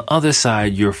 on the other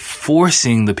side, you're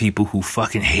forcing the people who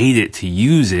fucking hate it to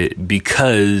use it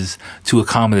because to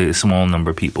accommodate a small number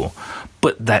of people.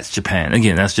 But that's Japan.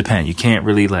 Again, that's Japan. You can't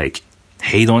really like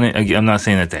hate on it. I'm not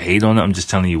saying that to hate on it. I'm just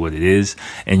telling you what it is.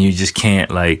 And you just can't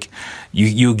like,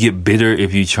 you'll get bitter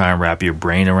if you try and wrap your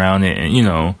brain around it, and and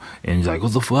you're like,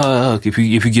 what the fuck? If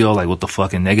you get all like, what the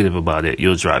fuck, and negative about it,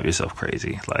 you'll drive yourself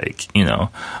crazy. Like,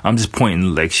 I'm just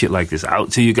pointing like shit like this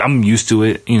out to you. I'm used to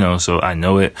it, so I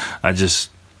know it. I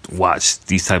just watch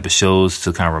these type of shows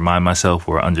to kind of remind myself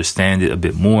or understand it a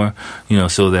bit more,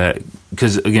 so that,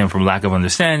 because again, from lack of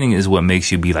understanding is what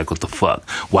makes you be like, what the fuck?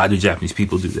 Why do Japanese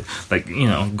people do that? Like,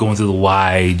 going through the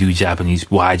why Japanese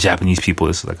people,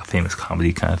 it's like a famous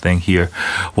comedy kind of thing here.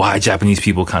 Why Japanese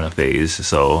people kind of phase.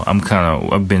 So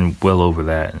I've been well over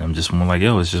that, and I'm just more like,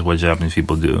 yo, it's just what Japanese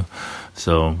people do.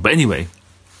 So, but anyway,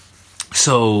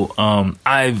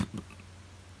 I've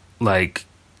like,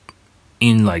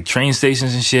 in like train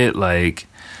stations and shit, like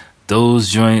those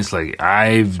joints, like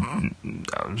I'm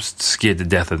scared to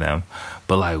death of them.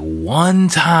 But like one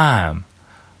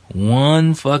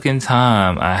fucking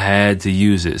time I had to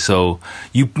use it. So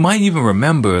you might even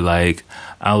remember, like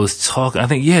I was talking, I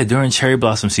think, during cherry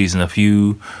blossom season, a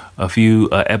few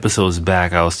episodes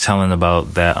back, I was telling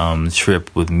about that trip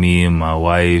with me and my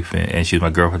wife, and she was my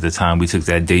girlfriend at the time. We took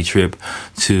that day trip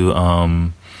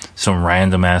to some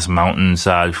random ass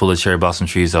mountainside full of cherry blossom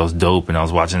trees. That was dope. And I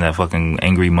was watching that fucking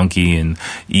angry monkey and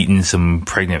eating some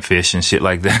pregnant fish and shit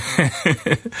like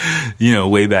that.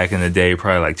 Way back in the day,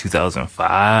 probably like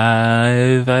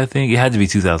 2005, I think. It had to be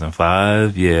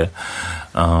 2005. Yeah.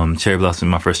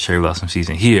 My first cherry blossom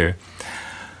season here.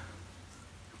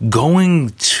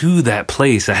 Going to that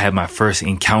place, I had my first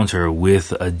encounter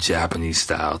with a Japanese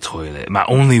style toilet. My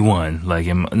only one. Like,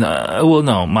 let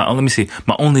me see.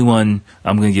 My only one,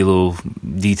 I'm going to get a little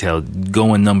detailed.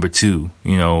 Going number 2,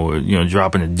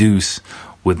 dropping a deuce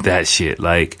with that shit.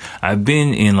 Like, I've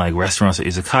been in like restaurants or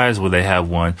izakayas where they have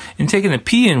one, and taking a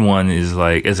pee in one is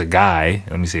like, as a guy,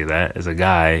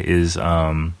 is,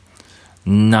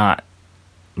 not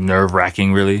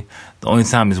nerve-wracking really. The only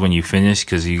time is when you finish,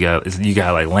 because you got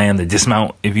like land the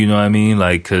dismount, if you know what I mean.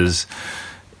 Like, because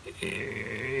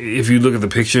if you look at the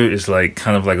picture, it's like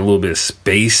kind of like a little bit of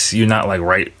space. You're not like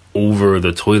right over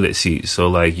the toilet seat. So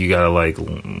like you gotta like,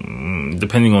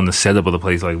 depending on the setup of the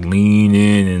place, like lean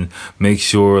in and make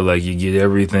sure like you get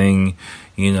everything,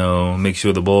 you know, make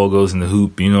sure the ball goes in the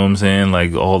hoop, you know what I'm saying?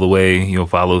 Like all the way, you'll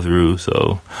follow through.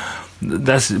 So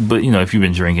but you know, if you've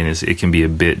been drinking, it can be a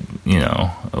bit, you know,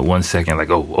 1 second,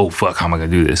 like, oh fuck, how am I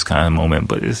gonna do this kind of moment,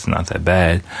 but it's not that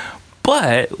bad.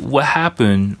 But what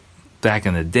happened back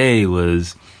in the day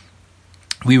was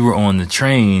we were on the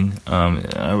train.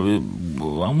 I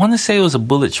want to say it was a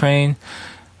bullet train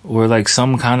or like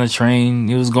some kind of train.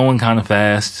 It was going kind of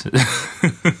fast,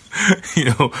 you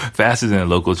know, faster than a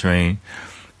local train.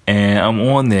 And I'm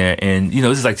on there, and you know,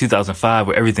 this is like 2005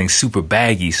 where everything's super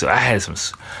baggy. So I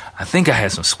think I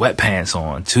had some sweatpants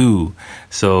on too.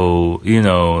 So, you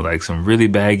know, like some really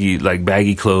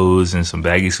baggy clothes and some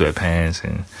baggy sweatpants,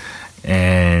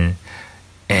 and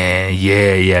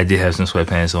yeah, I did have some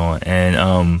sweatpants on,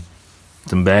 and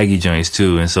some baggy joints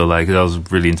too. And so like, I was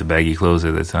really into baggy clothes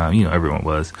at the time, you know, everyone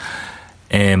was.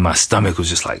 And my stomach was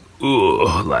just like,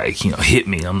 ugh, like, you know, hit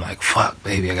me. I'm like, fuck,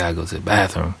 baby, I gotta go to the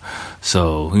bathroom.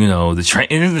 So, you know, the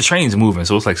train's moving,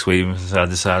 so it's like swaying from side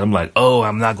to side. I'm like, oh,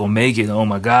 I'm not gonna make it. Oh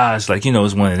my gosh. Like, you know,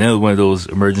 it's one of those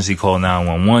emergency call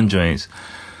 911 joints.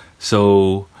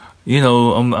 So, you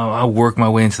know, I work my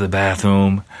way into the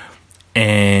bathroom,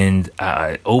 and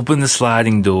I open the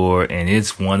sliding door, and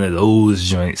it's one of those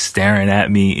joints staring at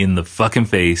me in the fucking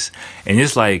face. And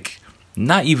it's like,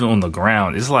 not even on the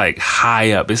ground. It's like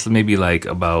high up. It's maybe like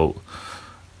about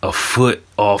a foot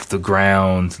off the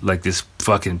ground, like this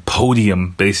fucking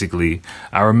podium, basically.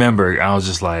 I remember I was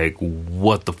just like,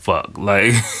 what the fuck?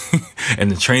 Like,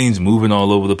 and the train's moving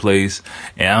all over the place.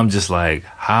 And I'm just like,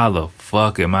 how the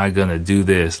fuck am I gonna do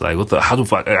this? Like, how the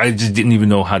fuck? I just didn't even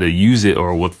know how to use it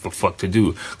or what the fuck to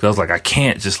do. Cause I was like, I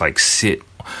can't just like sit,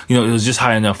 you know, it was just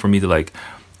high enough for me to like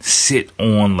sit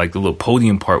on like the little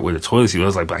podium part where the toilet seat was. I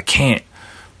was like, but I can't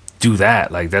do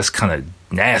that. Like, that's kind of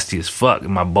nasty as fuck.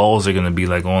 My balls are gonna be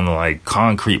like on the like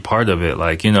concrete part of it.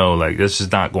 Like, you know, like that's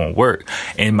just not gonna work.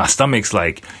 And my stomach's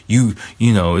like, you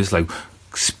know, it's like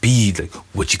speed. Like,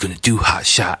 what you gonna do, hot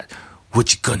shot?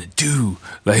 What you gonna do?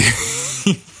 Like,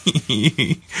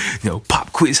 you know,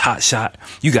 pop quiz, hot shot.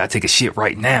 You gotta take a shit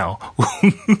right now.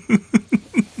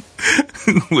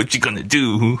 What you gonna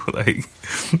do? Like,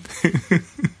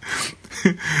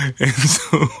 and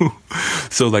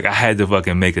so like I had to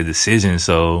fucking make a decision.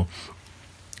 So,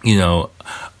 you know,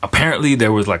 apparently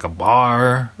there was like a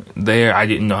bar there. I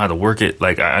didn't know how to work it.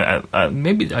 Like I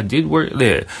maybe I did work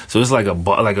there. So it's like a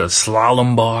bar, like a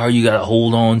slalom bar you gotta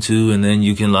hold on to, and then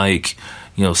you can like,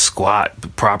 you know, squat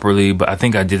properly. But I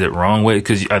think I did it wrong way,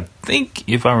 because I think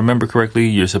if I remember correctly,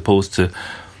 you're supposed to,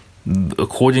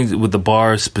 according to what the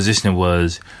bar's position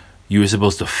was, you were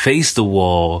supposed to face the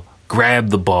wall, grab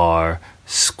the bar,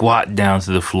 squat down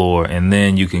to the floor, and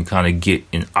then you can kind of get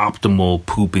an optimal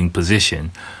pooping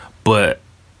position. But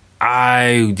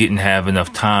I didn't have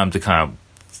enough time to kind of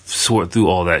sort through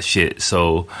all that shit.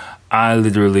 So I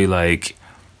literally like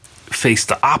faced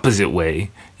the opposite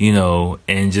way, you know,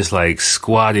 and just like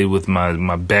squatted with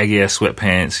my baggy ass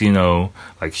sweatpants, you know,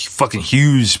 like fucking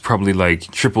huge, probably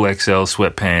like triple XL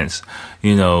sweatpants,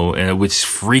 you know, and which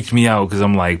freaked me out because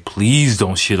I'm like, please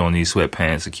don't shit on these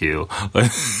sweatpants, Akil.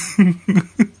 Like,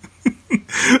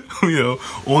 you know,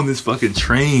 on this fucking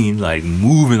train, like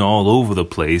moving all over the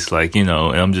place, like, you know,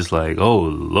 and I'm just like, oh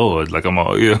Lord, like I'm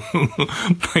all, you know,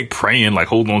 like praying, like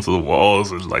holding on to the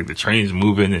walls, and like the train's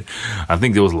moving, and I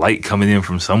think there was light coming in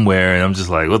from somewhere, and I'm just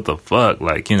like, what the fuck,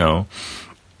 like, you know.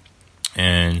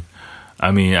 And I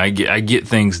mean, I get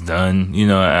things done, you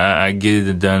know, I get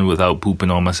it done without pooping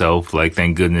on myself. Like,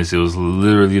 thank goodness. It was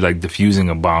literally like diffusing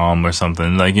a bomb or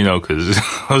something, like, you know, because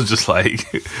I was just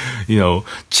like, you know,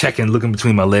 checking, looking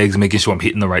between my legs, making sure I'm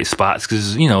hitting the right spots,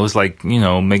 because, you know, it's like, you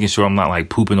know, making sure I'm not like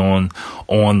pooping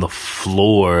on the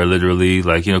floor, literally,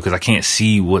 like, you know, because I can't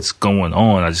see what's going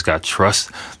on. I just got to trust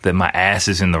that my ass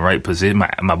is in the right position,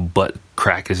 my butt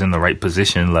crack is in the right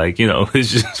position, like, you know,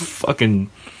 it's just fucking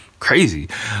crazy.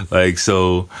 Like,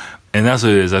 so, and that's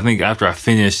what it is. I think after I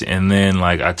finished, and then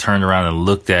like I turned around and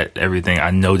looked at everything, I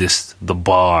noticed the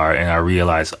bar, and I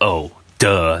realized, oh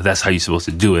duh, that's how you're supposed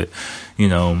to do it, you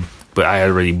know. But I had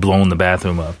already blown the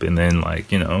bathroom up, and then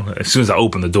like, you know, as soon as I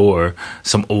opened the door,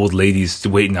 some old lady's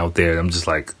waiting out there, and I'm just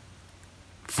like,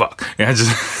 fuck. And I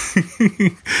just,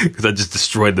 because I just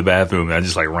destroyed the bathroom, and I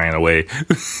just like ran away.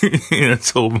 And I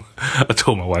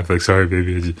told my wife, like, sorry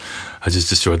baby, I just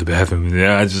destroyed the bathroom. And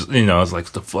I just, you know, I was like,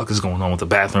 what the fuck is going on with the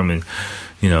bathroom? And,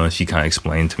 you know, and she kind of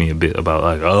explained to me a bit about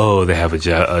like, oh, they have a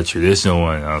traditional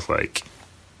one. And I was like,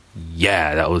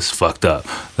 yeah, that was fucked up.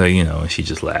 Like, you know, and she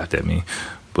just laughed at me.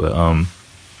 But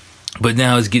But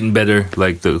now it's getting better.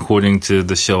 Like according to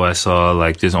the show I saw,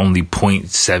 like there's only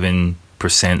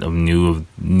 0.7% of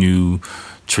new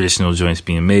traditional joints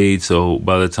being made. So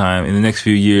by the time in the next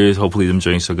few years, hopefully them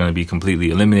joints are going to be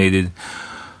completely eliminated.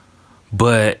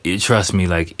 But trust me,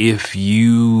 like if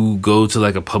you go to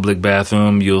like a public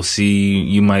bathroom, you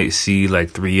might see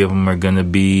like 3 of them are going to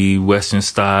be Western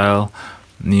style.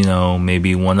 You know,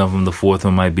 maybe one of them, the fourth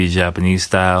one might be Japanese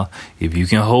style. If you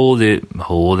can hold it,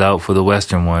 hold out for the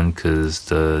Western one, because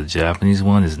the Japanese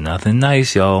one is nothing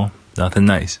nice, y'all. Nothing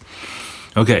nice.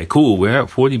 Okay, cool. We're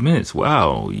at 40 minutes.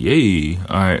 Wow. Yay.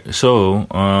 All right. So,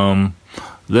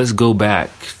 let's go back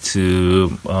to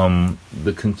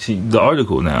the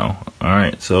article now. All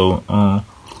right. So, oh,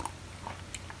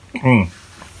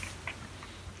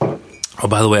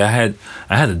 by the way, I had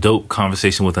a dope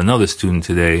conversation with another student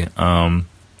today.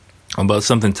 About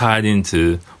something tied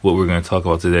into what we're going to talk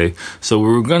about today. So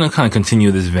we're going to kind of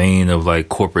continue this vein of like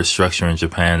corporate structure in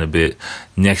Japan a bit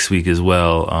next week as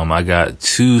well. I got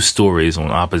 2 stories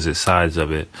on opposite sides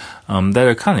of it that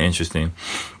are kind of interesting.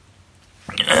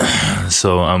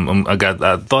 So I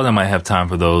thought I might have time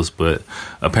for those, but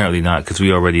apparently not, because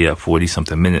we already at 40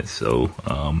 something minutes. So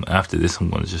after this, I'm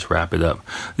going to just wrap it up.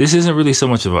 This isn't really so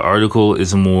much of an article;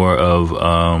 it's more of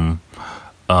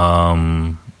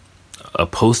a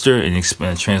poster, a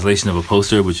translation of a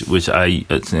poster, which I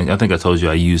think I told you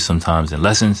I use sometimes in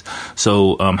lessons.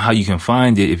 So how you can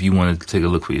find it if you want to take a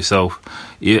look for yourself.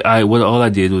 All I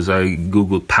did was I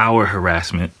Googled power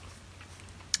harassment,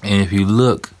 and if you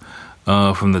look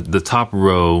from the top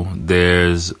row,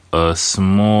 there's a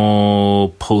small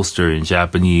poster in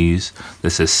Japanese that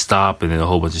says stop, and then a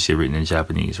whole bunch of shit written in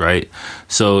Japanese, right?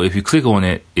 So if you click on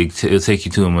it, it'll take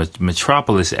you to a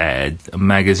Metropolis ad, a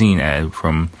magazine ad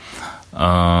from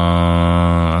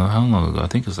how long ago? I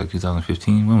think it was like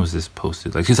 2015. When was this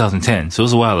posted? Like 2010. So it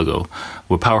was a while ago,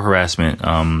 where power harassment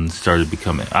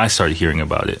I started hearing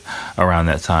about it around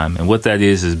that time. And what that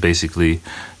is basically,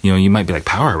 you know, you might be like,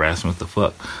 power harassment, what the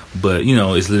fuck? But, you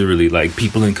know, it's literally like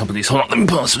people in companies. Hold on, let me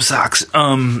put on some socks.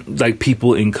 Like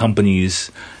people in companies,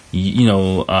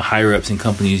 higher ups in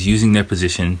companies using their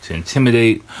position to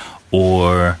intimidate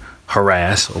or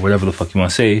harass or whatever the fuck you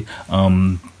want to say,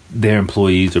 their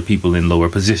employees or people in lower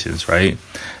positions, right?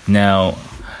 Now,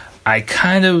 I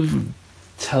kind of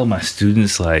tell my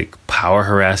students like power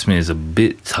harassment is a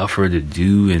bit tougher to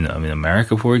do in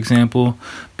America, for example,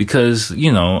 because,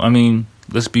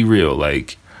 let's be real.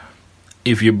 Like,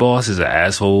 if your boss is an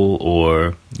asshole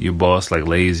or your boss like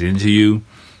lays into you,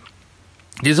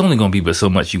 there's only going to be but so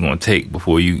much you're going to take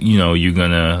before you're going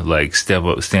to like stand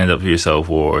up for yourself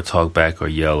or talk back or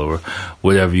yell or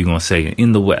whatever you're going to say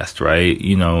in the West, right?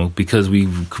 Because we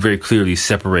very clearly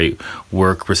separate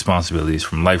work responsibilities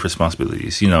from life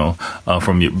responsibilities,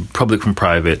 from your public from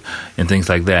private and things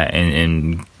like that.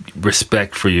 And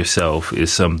respect for yourself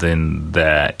is something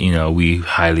that, we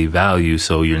highly value.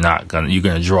 So you're going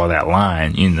to draw that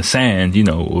line in the sand,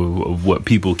 of what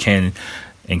people can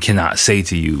and cannot say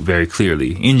to you very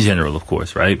clearly, in general, of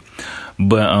course, right?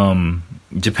 But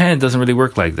Japan doesn't really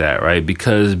work like that, right?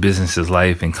 Because business is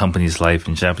life and companies life,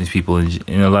 and Japanese people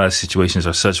in a lot of situations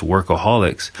are such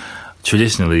workaholics.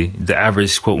 Traditionally, the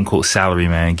average quote-unquote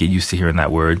salaryman, get used to hearing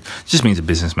that word, it just means a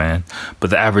businessman. But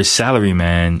the average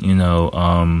salaryman, and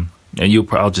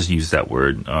I'll just use that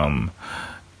word,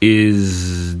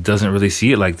 doesn't really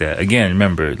see it like that. Again,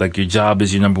 remember, like your job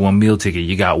is your number one meal ticket.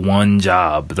 You got one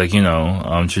job, like,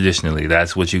 traditionally,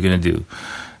 that's what you're going to do.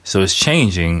 So it's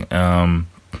changing.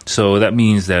 So that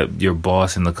means that your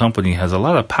boss in the company has a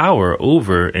lot of power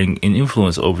over and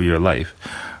influence over your life,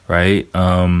 right?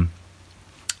 And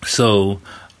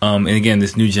again,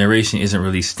 this new generation isn't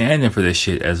really standing for this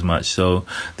shit as much. So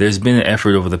there's been an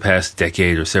effort over the past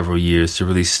decade or several years to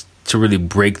really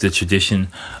break the tradition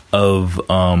of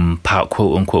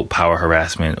quote unquote power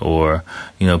harassment, or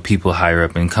people higher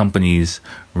up in companies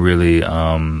really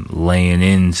laying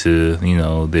into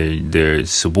their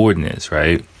subordinates,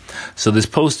 right? So this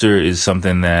poster is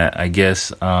something that I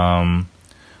guess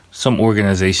some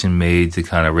organization made to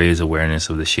kind of raise awareness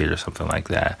of the shit or something like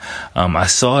that. I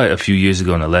saw it a few years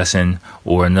ago in a lesson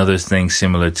or another thing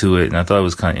similar to it, and I thought it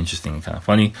was kind of interesting and kind of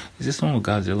funny. Is this the one with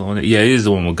Godzilla on it? Yeah, it is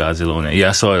the one with Godzilla on it. Yeah,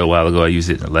 I saw it a while ago. I used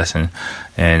it in a lesson.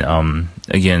 And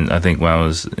again, I think when I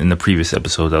was in the previous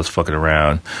episode, I was fucking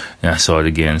around and I saw it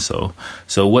again. So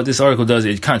what this article does,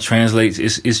 it kind of translates.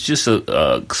 It's just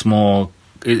a small.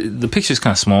 The picture is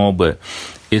kind of small, but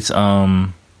it's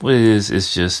what it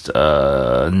is just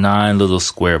 9 little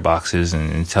square boxes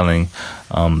and telling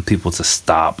people to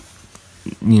stop.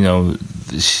 I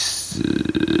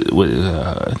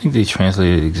think they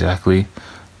translated it exactly.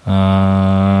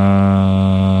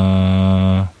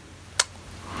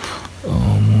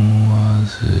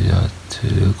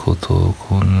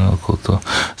 koto.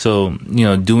 So,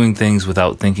 doing things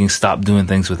without thinking, stop doing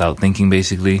things without thinking,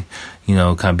 basically,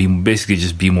 kind of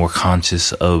be more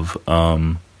conscious of,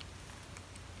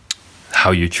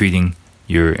 how you're treating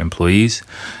your employees.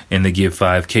 And they give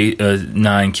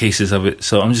 9 cases of it.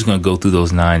 So I'm just going to go through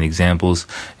those 9 examples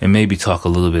and maybe talk a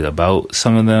little bit about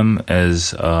some of them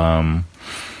as,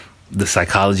 the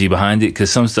psychology behind it, because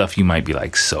some stuff you might be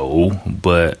like,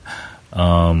 but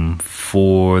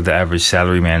for the average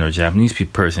salaryman or Japanese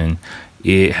person,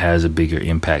 it has a bigger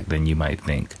impact than you might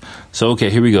think. So, okay,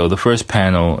 here we go. The first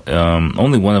panel,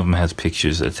 only one of them has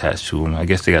pictures attached to them. I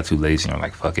guess they got too lazy and are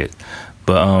like, fuck it.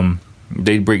 But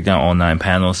they break down all 9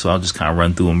 panels, so I'll just kind of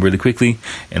run through them really quickly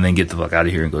and then get the fuck out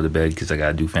of here and go to bed because I got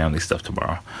to do family stuff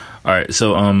tomorrow. All right,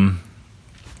 so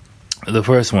the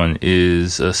first one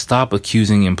is stop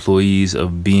accusing employees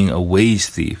of being a wage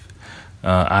thief,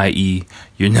 i.e.,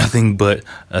 you're nothing but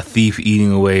a thief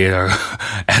eating away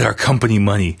at our company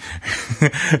money.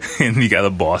 And you got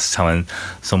a boss telling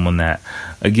someone that.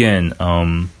 Again,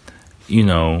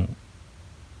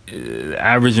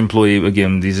 average employee,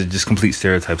 again, these are just complete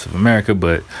stereotypes of America,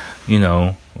 but, you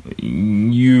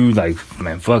like,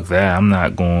 man, fuck that. I'm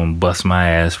not going to bust my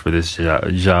ass for this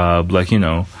job. Like,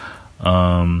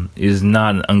 is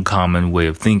not an uncommon way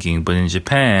of thinking. But in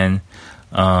Japan,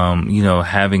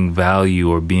 having value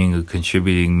or being a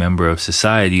contributing member of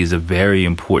society is a very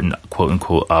important, quote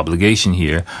unquote, obligation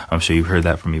here. I'm sure you've heard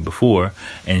that from me before.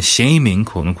 And shaming,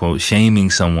 quote unquote, shaming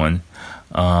someone,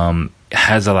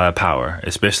 has a lot of power,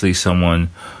 especially someone,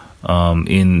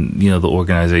 in, the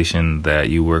organization that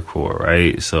you work for,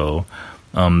 right? So,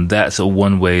 that's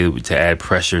one way to add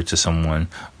pressure to someone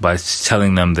by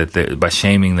telling them by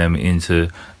shaming them into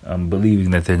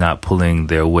believing that they're not pulling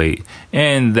their weight,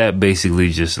 and that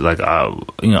basically just like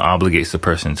obligates the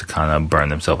person to kind of burn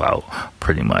themselves out,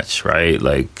 pretty much, right?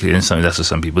 Like, and that's what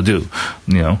some people do,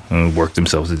 work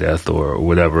themselves to death or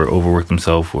whatever, overwork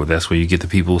themselves, or that's where you get the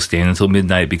people staying until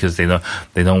midnight because they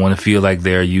don't want to feel like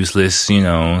they're useless,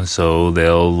 so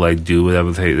they'll like do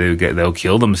whatever they'll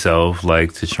kill themselves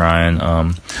like to try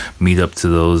and meet up to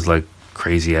those like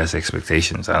crazy ass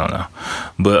expectations. I don't know,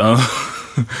 but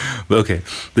but okay,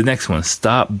 the next one,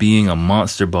 stop being a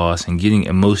monster boss and getting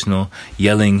emotional,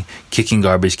 yelling, kicking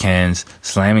garbage cans,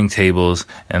 slamming tables,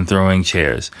 and throwing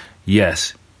chairs.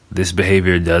 Yes, this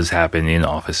behavior does happen in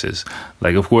offices.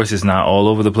 Like, of course, it's not all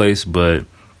over the place, but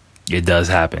it does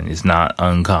happen. It's not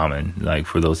uncommon, like,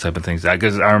 for those type of things.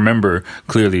 Because I remember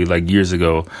clearly, like, years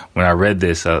ago when I read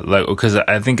this, because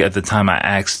I think at the time I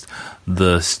asked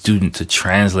the student to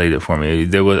translate it for me. I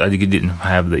think it didn't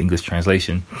have the English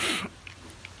translation.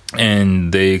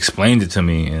 And they explained it to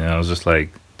me, and I was just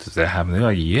like, does that happen? They're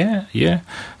like, yeah.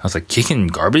 I was like, kicking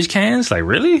garbage cans? Like,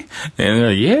 really? And they're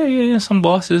like, yeah. Some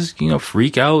bosses,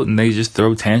 freak out and they just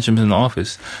throw tantrums in the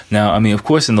office. Now, I mean, of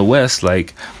course, in the West,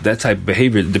 like, that type of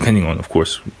behavior, depending on, of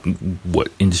course, what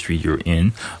industry you're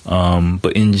in,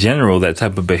 but in general, that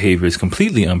type of behavior is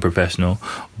completely unprofessional,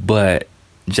 but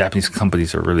Japanese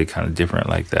companies are really kind of different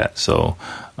like that. So,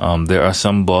 there are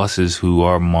some bosses who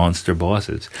are monster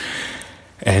bosses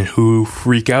and who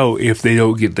freak out if they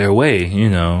don't get their way,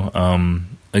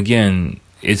 Again,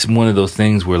 it's one of those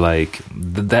things where, like,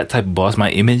 that type of boss,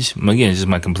 my image, again, just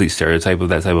my complete stereotype of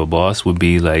that type of boss would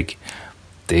be, like,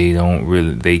 they don't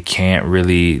really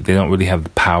have the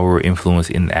power or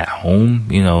influence at home.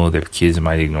 Their kids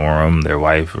might ignore them. Their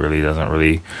wife really doesn't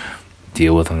really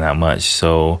deal with them that much.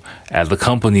 So at the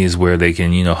company is where they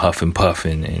can, huff and puff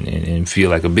and feel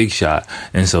like a big shot.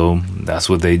 And so that's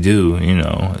what they do,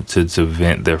 to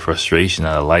vent their frustration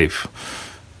out of life.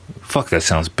 Fuck, that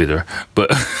sounds bitter,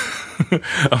 but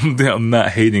I'm not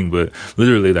hating, but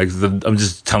literally, like, I'm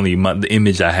just telling you the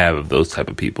image I have of those type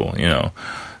of people,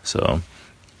 So,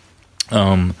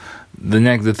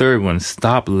 the third one,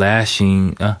 stop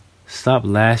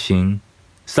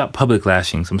public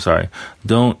lashings. I'm sorry.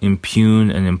 Don't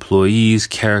impugn an employee's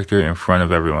character in front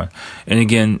of everyone. And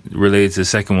again, related to the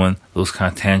second one, those kind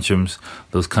of tantrums,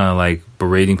 those kind of like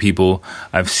berating people.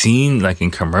 I've seen, like,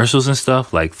 in commercials and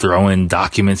stuff, like throwing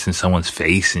documents in someone's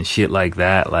face and shit like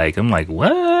that. Like, I'm like,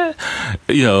 what?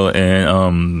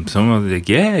 And someone's like,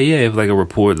 yeah. If like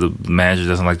the manager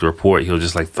doesn't like the report, he'll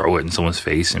just like throw it in someone's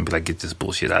face and be like, get this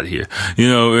bullshit out of here.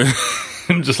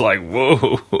 I'm just like,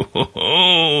 whoa,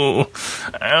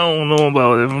 I don't know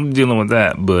about if I'm dealing with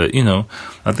that, but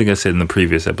I think I said in the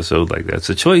previous episode, like, that's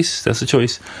a choice.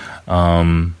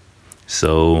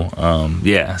 So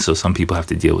some people have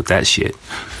to deal with that shit.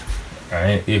 All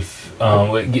right,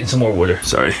 getting some more water.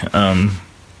 Sorry.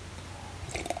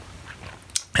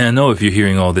 And I know if you're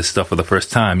hearing all this stuff for the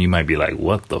first time, you might be like,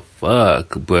 what the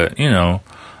fuck? But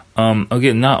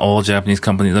Again, not all Japanese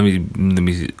companies. Let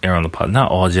me err on the pot.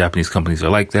 Not all Japanese companies are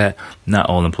like that. Not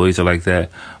all employees are like that.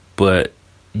 But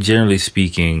generally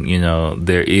speaking,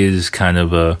 there is kind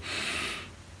of a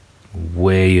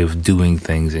way of doing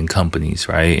things in companies,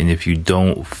 right? And if you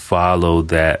don't follow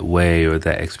that way or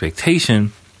that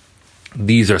expectation,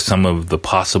 these are some of the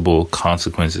possible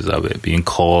consequences of it: being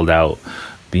called out,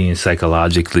 being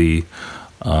psychologically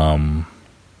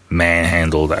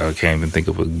manhandled. I can't even think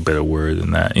of a better word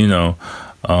than that,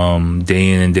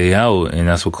 day in and day out. And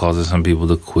that's what causes some people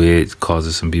to quit,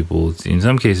 causes some people, in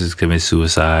some cases, commit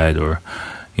suicide or,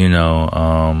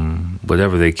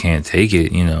 whatever. They can't take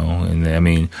it, and I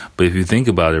mean, but if you think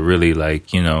about it really,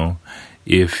 like,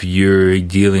 if you're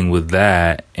dealing with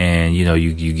that and,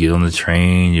 you get on the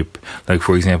train, like,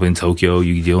 for example, in Tokyo,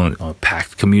 you deal on a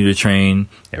packed commuter train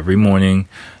every morning,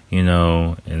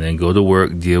 and then go to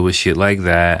work, deal with shit like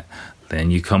that.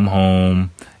 Then you come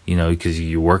home, because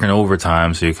you're working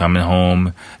overtime. So you're coming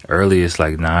home early. It's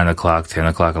like 9 o'clock, 10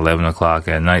 o'clock, 11 o'clock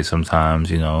at night sometimes,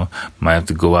 might have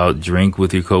to go out, drink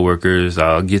with your coworkers.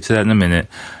 I'll get to that in a minute,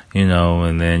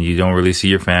 and then you don't really see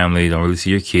your family, don't really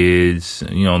see your kids.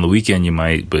 On the weekend you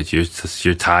might, but you're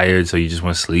tired. So you just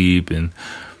want to sleep and,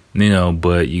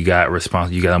 but you got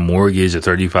a mortgage, a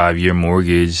 35-year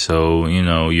mortgage. So,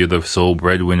 you're the sole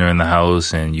breadwinner in the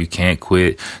house and you can't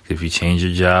quit. If you change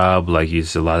your job, like,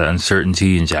 it's a lot of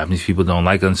uncertainty and Japanese people don't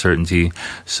like uncertainty.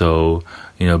 So,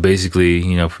 basically,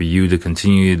 for you to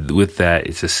continue with that,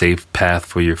 it's a safe path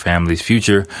for your family's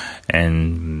future.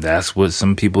 And that's what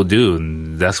some people do.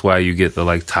 And that's why you get the,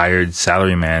 like, tired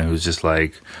salaryman who's just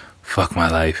like, fuck my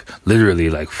life, literally,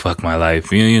 like, fuck my life,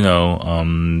 they're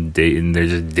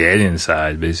just dead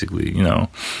inside, basically, yeah.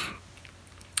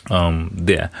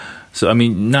 So, I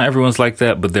mean, not everyone's like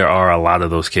that, but there are a lot of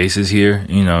those cases here,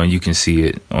 and you can see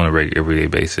it on a everyday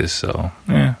basis. So,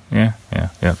 yep.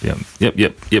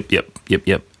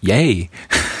 Yay.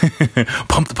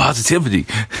 Pump the positivity.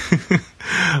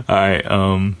 All right.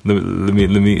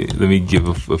 Let me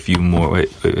give a few more.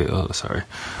 Wait. Oh, sorry.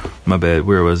 My bad.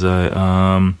 Where was I?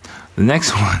 The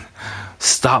next one,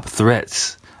 stop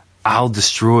threats. I'll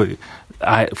destroy.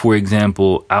 For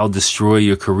example, I'll destroy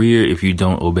your career if you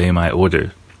don't obey my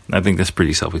order. I think that's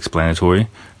pretty self-explanatory,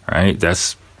 right?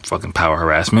 That's fucking power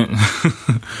harassment,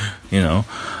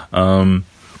 And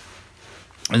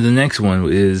the next one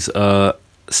is,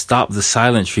 stop the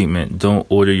silent treatment. Don't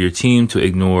order your team to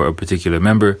ignore a particular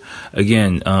member.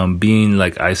 Again, being,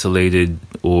 like, isolated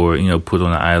or, put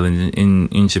on an island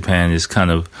in Japan is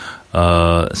kind of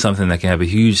something that can have a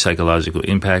huge psychological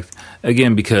impact.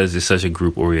 Again, because it's such a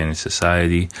group-oriented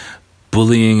society.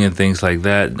 Bullying and things like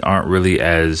that aren't really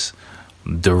as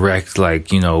direct, like,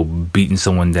 beating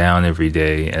someone down every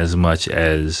day, as much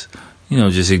as,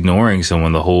 just ignoring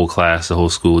someone. The whole class, the whole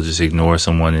school just ignore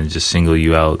someone and just single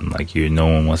you out, and, like, no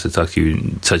one wants to touch you,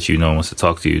 no one wants to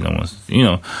talk to you, no one wants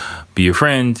to, be your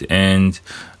friend. And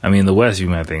I mean, in the West, you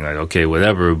might think, like, okay,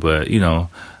 whatever, but,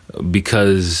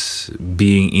 because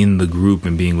being in the group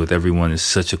and being with everyone is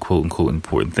such a quote unquote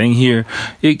important thing here,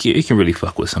 it can really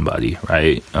fuck with somebody,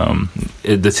 right?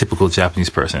 The typical Japanese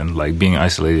person, like, being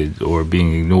isolated or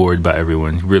being ignored by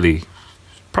everyone, really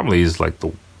probably is, like,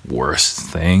 the worst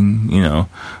thing.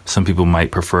 Some people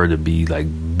might prefer to be, like,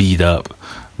 beat up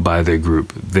by their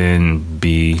group than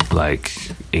be, like,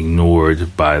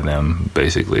 ignored by them,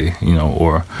 basically,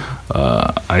 or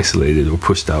isolated or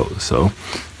pushed out. So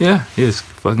yeah, it's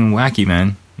fucking wacky,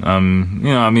 man. I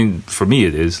mean, for me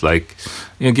it is, like,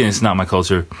 again, it's not my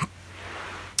culture,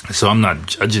 so I'm not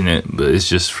judging it, but it's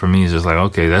just, for me, it's just like,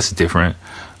 okay, that's different.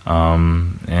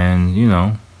 And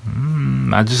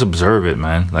I just observe it,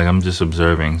 man. Like, I'm just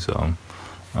observing. So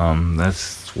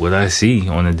that's what I see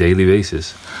on a daily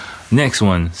basis. Next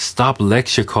one, stop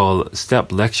lecture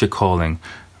calling,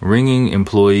 ringing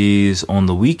employees on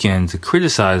the weekend to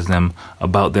criticize them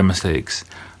about their mistakes.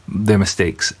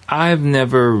 I've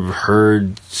never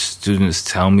heard students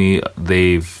tell me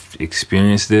they've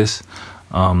experienced this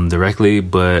directly,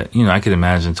 but I can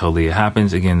imagine totally it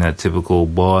happens. Again, that typical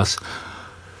boss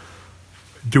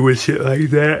doing shit like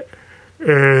that.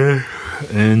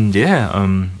 And yeah,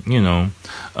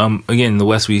 again, in the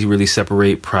West, we really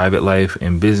separate private life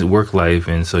and business work life,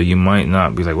 and so you might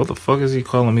not be like, what the fuck is he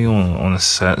calling me on a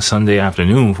Sunday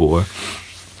afternoon for?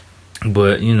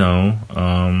 But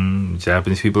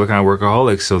Japanese people are kind of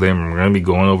workaholics, so they're going to be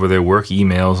going over their work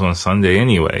emails on Sunday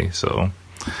anyway. So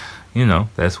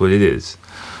that's what it is.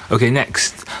 Okay,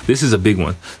 next, this is a big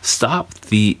one. Stop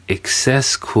the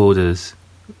excess quotas.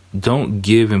 Don't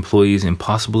give employees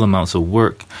impossible amounts of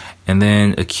work and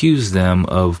then accuse them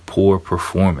of poor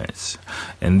performance.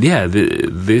 And yeah,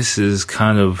 this is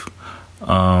kind of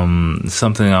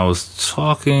something I was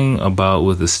talking about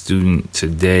with a student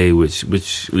today, which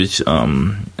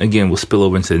again will spill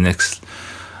over into the next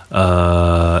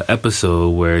episode,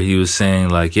 where he was saying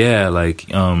like, yeah,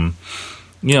 like a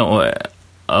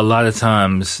lot of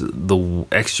times the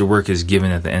extra work is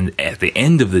given at the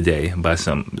end of the day by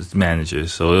some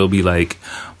managers. So it'll be like,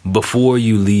 before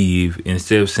you leave,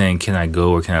 instead of saying can I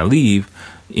go or can I leave,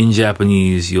 in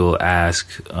Japanese you'll ask,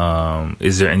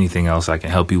 is there anything else I can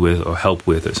help you with or help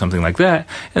with or something like that.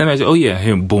 And imagine, oh yeah,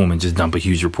 here, boom, and just dump a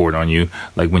huge report on you,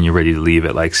 like when you're ready to leave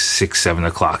at like 7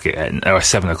 o'clock at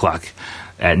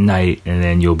night, and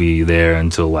then you'll be there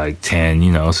until like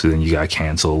 10, so then you gotta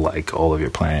cancel like all of your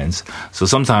plans. So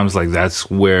sometimes like that's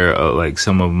where like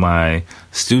some of my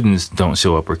students don't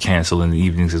show up or cancel in the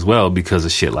evenings as well, because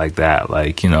of shit like that.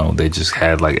 Like, they just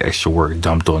had like extra work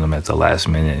dumped on them at the last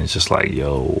minute. It's just like,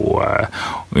 yo,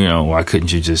 why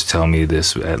couldn't you just tell me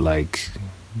this at like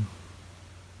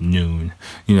noon,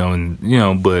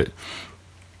 but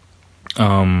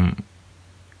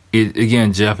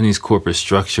again, Japanese corporate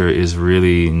structure is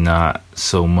really not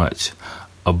so much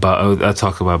about, I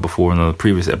talked about before in a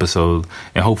previous episode,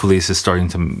 and hopefully this is starting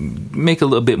to make a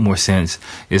little bit more sense.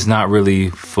 It's not really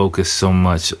focused so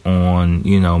much on,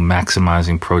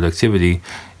 maximizing productivity.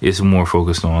 It's more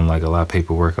focused on like a lot of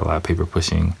paperwork, a lot of paper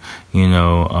pushing,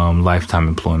 lifetime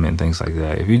employment and things like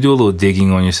that. If you do a little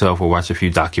digging on yourself or watch a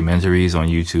few documentaries on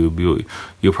YouTube,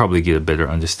 you'll probably get a better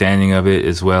understanding of it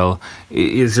as well.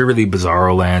 It's a really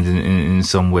bizarro land in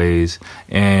some ways.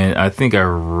 And I think I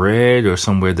read or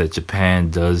somewhere that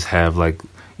Japan does have like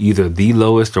either the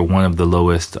lowest or one of the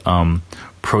lowest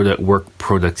work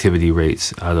productivity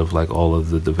rates out of like all of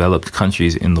the developed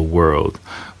countries in the world,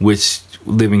 which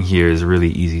living here is really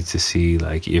easy to see.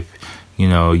 Like if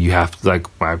you have to, like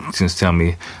my students tell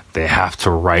me they have to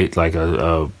write like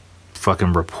a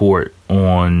fucking report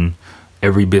on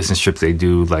every business trip they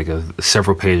do, like a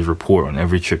several page report on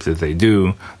every trip that they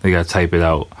do. They gotta type it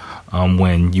out,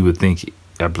 when you would think,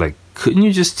 I'd be like, couldn't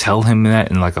you just tell him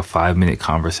that in like a 5-minute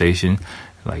conversation?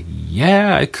 Like,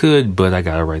 yeah, I could, but I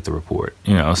gotta write the report,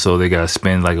 so they gotta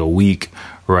spend like a week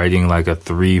writing like a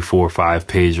 3, 4, 5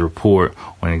 page report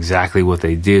on exactly what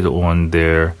they did on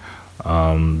their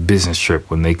business trip,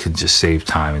 when they could just save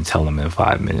time and tell them in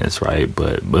 5 minutes, right?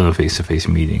 But a face-to-face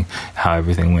meeting, how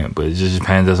everything went. But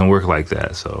Japan doesn't work like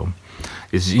that. So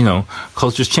it's,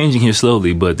 culture's changing here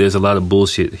slowly, but there's a lot of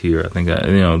bullshit here. I think,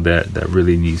 that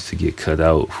really needs to get cut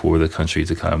out for the country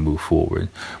to kind of move forward.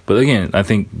 But again, I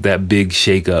think that big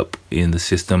shake-up in the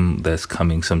system that's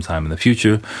coming sometime in the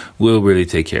future will really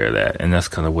take care of that. And that's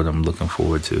kind of what I'm looking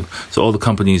forward to. So all the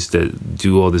companies that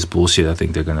do all this bullshit, I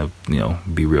think they're going to,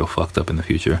 be real fucked up in the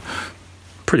future.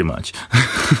 Pretty much.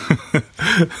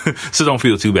 So don't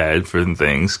feel too bad for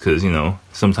things, because,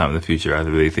 sometime in the future, I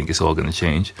really think it's all going to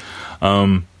change.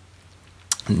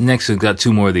 Next, we've got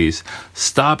 2 more of these.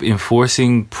 Stop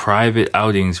enforcing private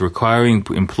outings requiring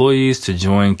employees to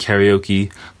join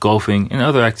karaoke, golfing, and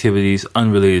other activities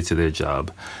unrelated to their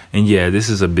job. And yeah, this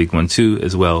is a big one too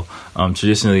as well.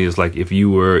 Traditionally, it's like if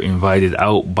you were invited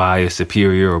out by a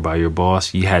superior or by your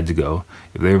boss, you had to go.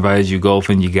 If they invited you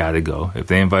golfing, you gotta go. If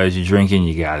they invited you drinking,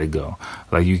 you gotta go.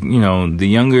 Like, the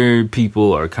younger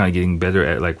people are kind of getting better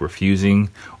at like refusing,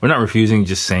 or not refusing,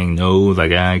 just saying no,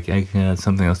 like I got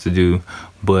something else to do.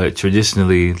 But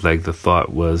traditionally, like the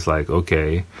thought was like,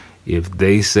 okay, if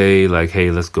they say like, hey,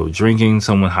 let's go drinking,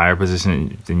 someone higher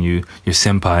position than you, your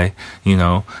senpai,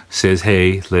 says,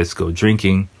 hey, let's go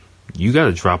drinking, you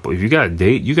gotta drop. If you got a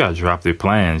date, you gotta drop their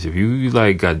plans. If you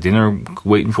like got dinner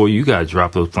waiting for you, you gotta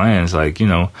drop those plans. Like,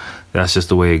 that's just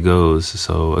the way it goes.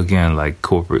 So again, like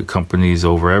corporate companies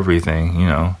over everything,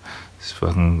 it's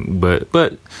fucking,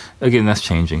 but again, that's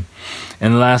changing.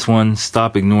 And the last one,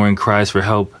 stop ignoring cries for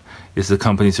help. It's the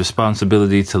company's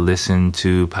responsibility to listen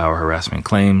to power harassment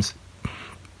claims.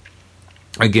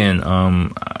 Again,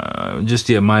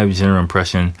 my general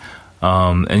impression,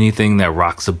 anything that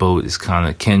rocks a boat is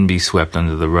can be swept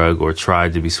under the rug, or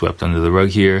tried to be swept under the rug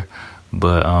here.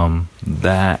 But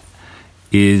that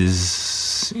is,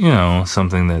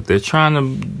 something that they're trying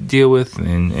to deal with,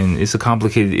 and it's a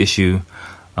complicated issue.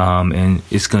 And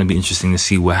it's going to be interesting to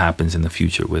see what happens in the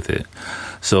future with it.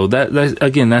 So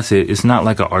that's it. It's not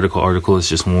like an article. It's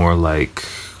just more like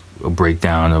a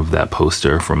breakdown of that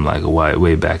poster from like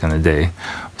way back in the day.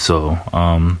 So,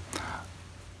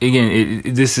 again,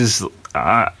 this is,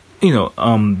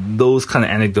 those kind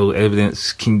of anecdotal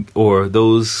evidence or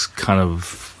those kind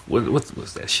of,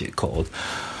 what's that shit called?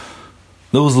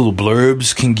 Those little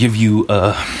blurbs can give you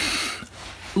a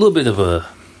little bit of a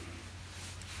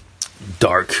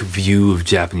dark view of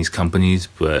Japanese companies,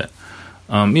 but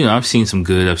I've seen some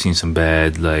good, I've seen some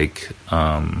bad. Like,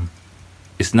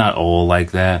 it's not all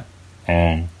like that.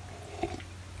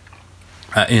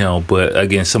 But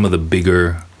again, some of the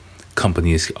bigger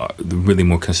companies, the really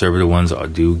more conservative ones,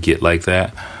 do get like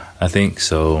that, I think.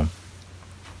 So,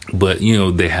 but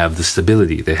they have the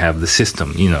stability, they have the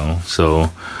system,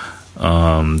 so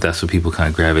that's what people kind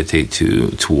of gravitate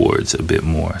towards a bit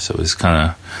more. So it's kind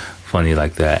of funny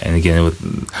like that. And again,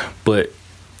 but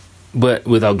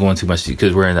without going too much,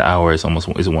 because we're in the hour, it's 1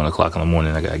 o'clock in the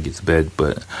morning. I gotta get to bed.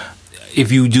 But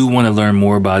if you do want to learn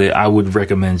more about it, I would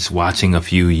recommend watching a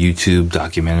few YouTube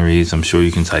documentaries. I'm sure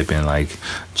you can type in like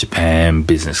Japan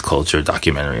business culture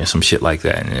documentary or some shit like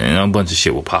that, and a bunch of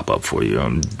shit will pop up for you.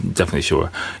 I'm definitely sure.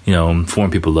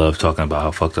 Foreign people love talking about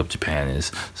how fucked up Japan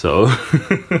is. So,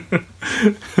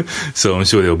 so I'm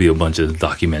sure there'll be a bunch of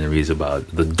documentaries about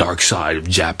the dark side of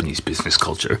Japanese business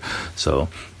culture. So,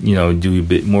 do a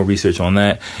bit more research on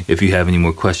that. If you have any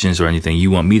more questions or anything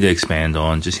you want me to expand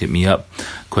on, just hit me up.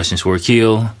 Questions for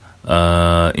Akil,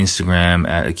 Instagram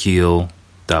at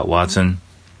Akil.Watson.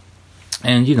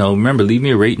 And, remember, leave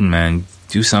me a rating, man.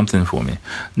 Do something for me.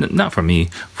 Not for me,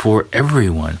 for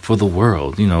everyone, for the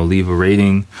world. Leave a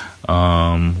rating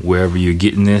wherever you're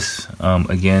getting this.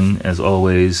 Again, as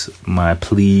always, my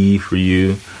plea for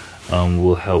you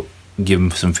will help give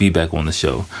them some feedback on the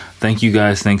show. Thank you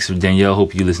guys. Thanks for Danielle.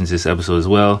 Hope you listen to this episode as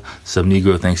well. Sub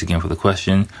Negro, thanks again for the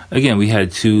question. Again, we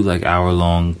had 2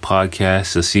 hour-long podcasts.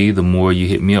 So see, the more you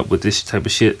hit me up with this type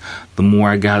of shit, the more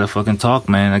I gotta fucking talk,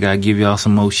 man. I gotta give y'all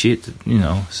some more shit,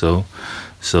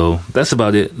 So that's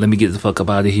about it. Let me get the fuck up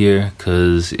out of here,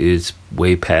 because it's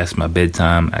way past my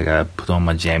bedtime. I gotta put on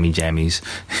my jammies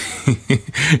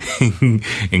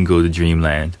and go to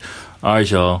dreamland. All right,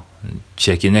 y'all.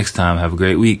 Check you next time. Have a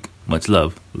great week. Much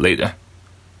love. Later.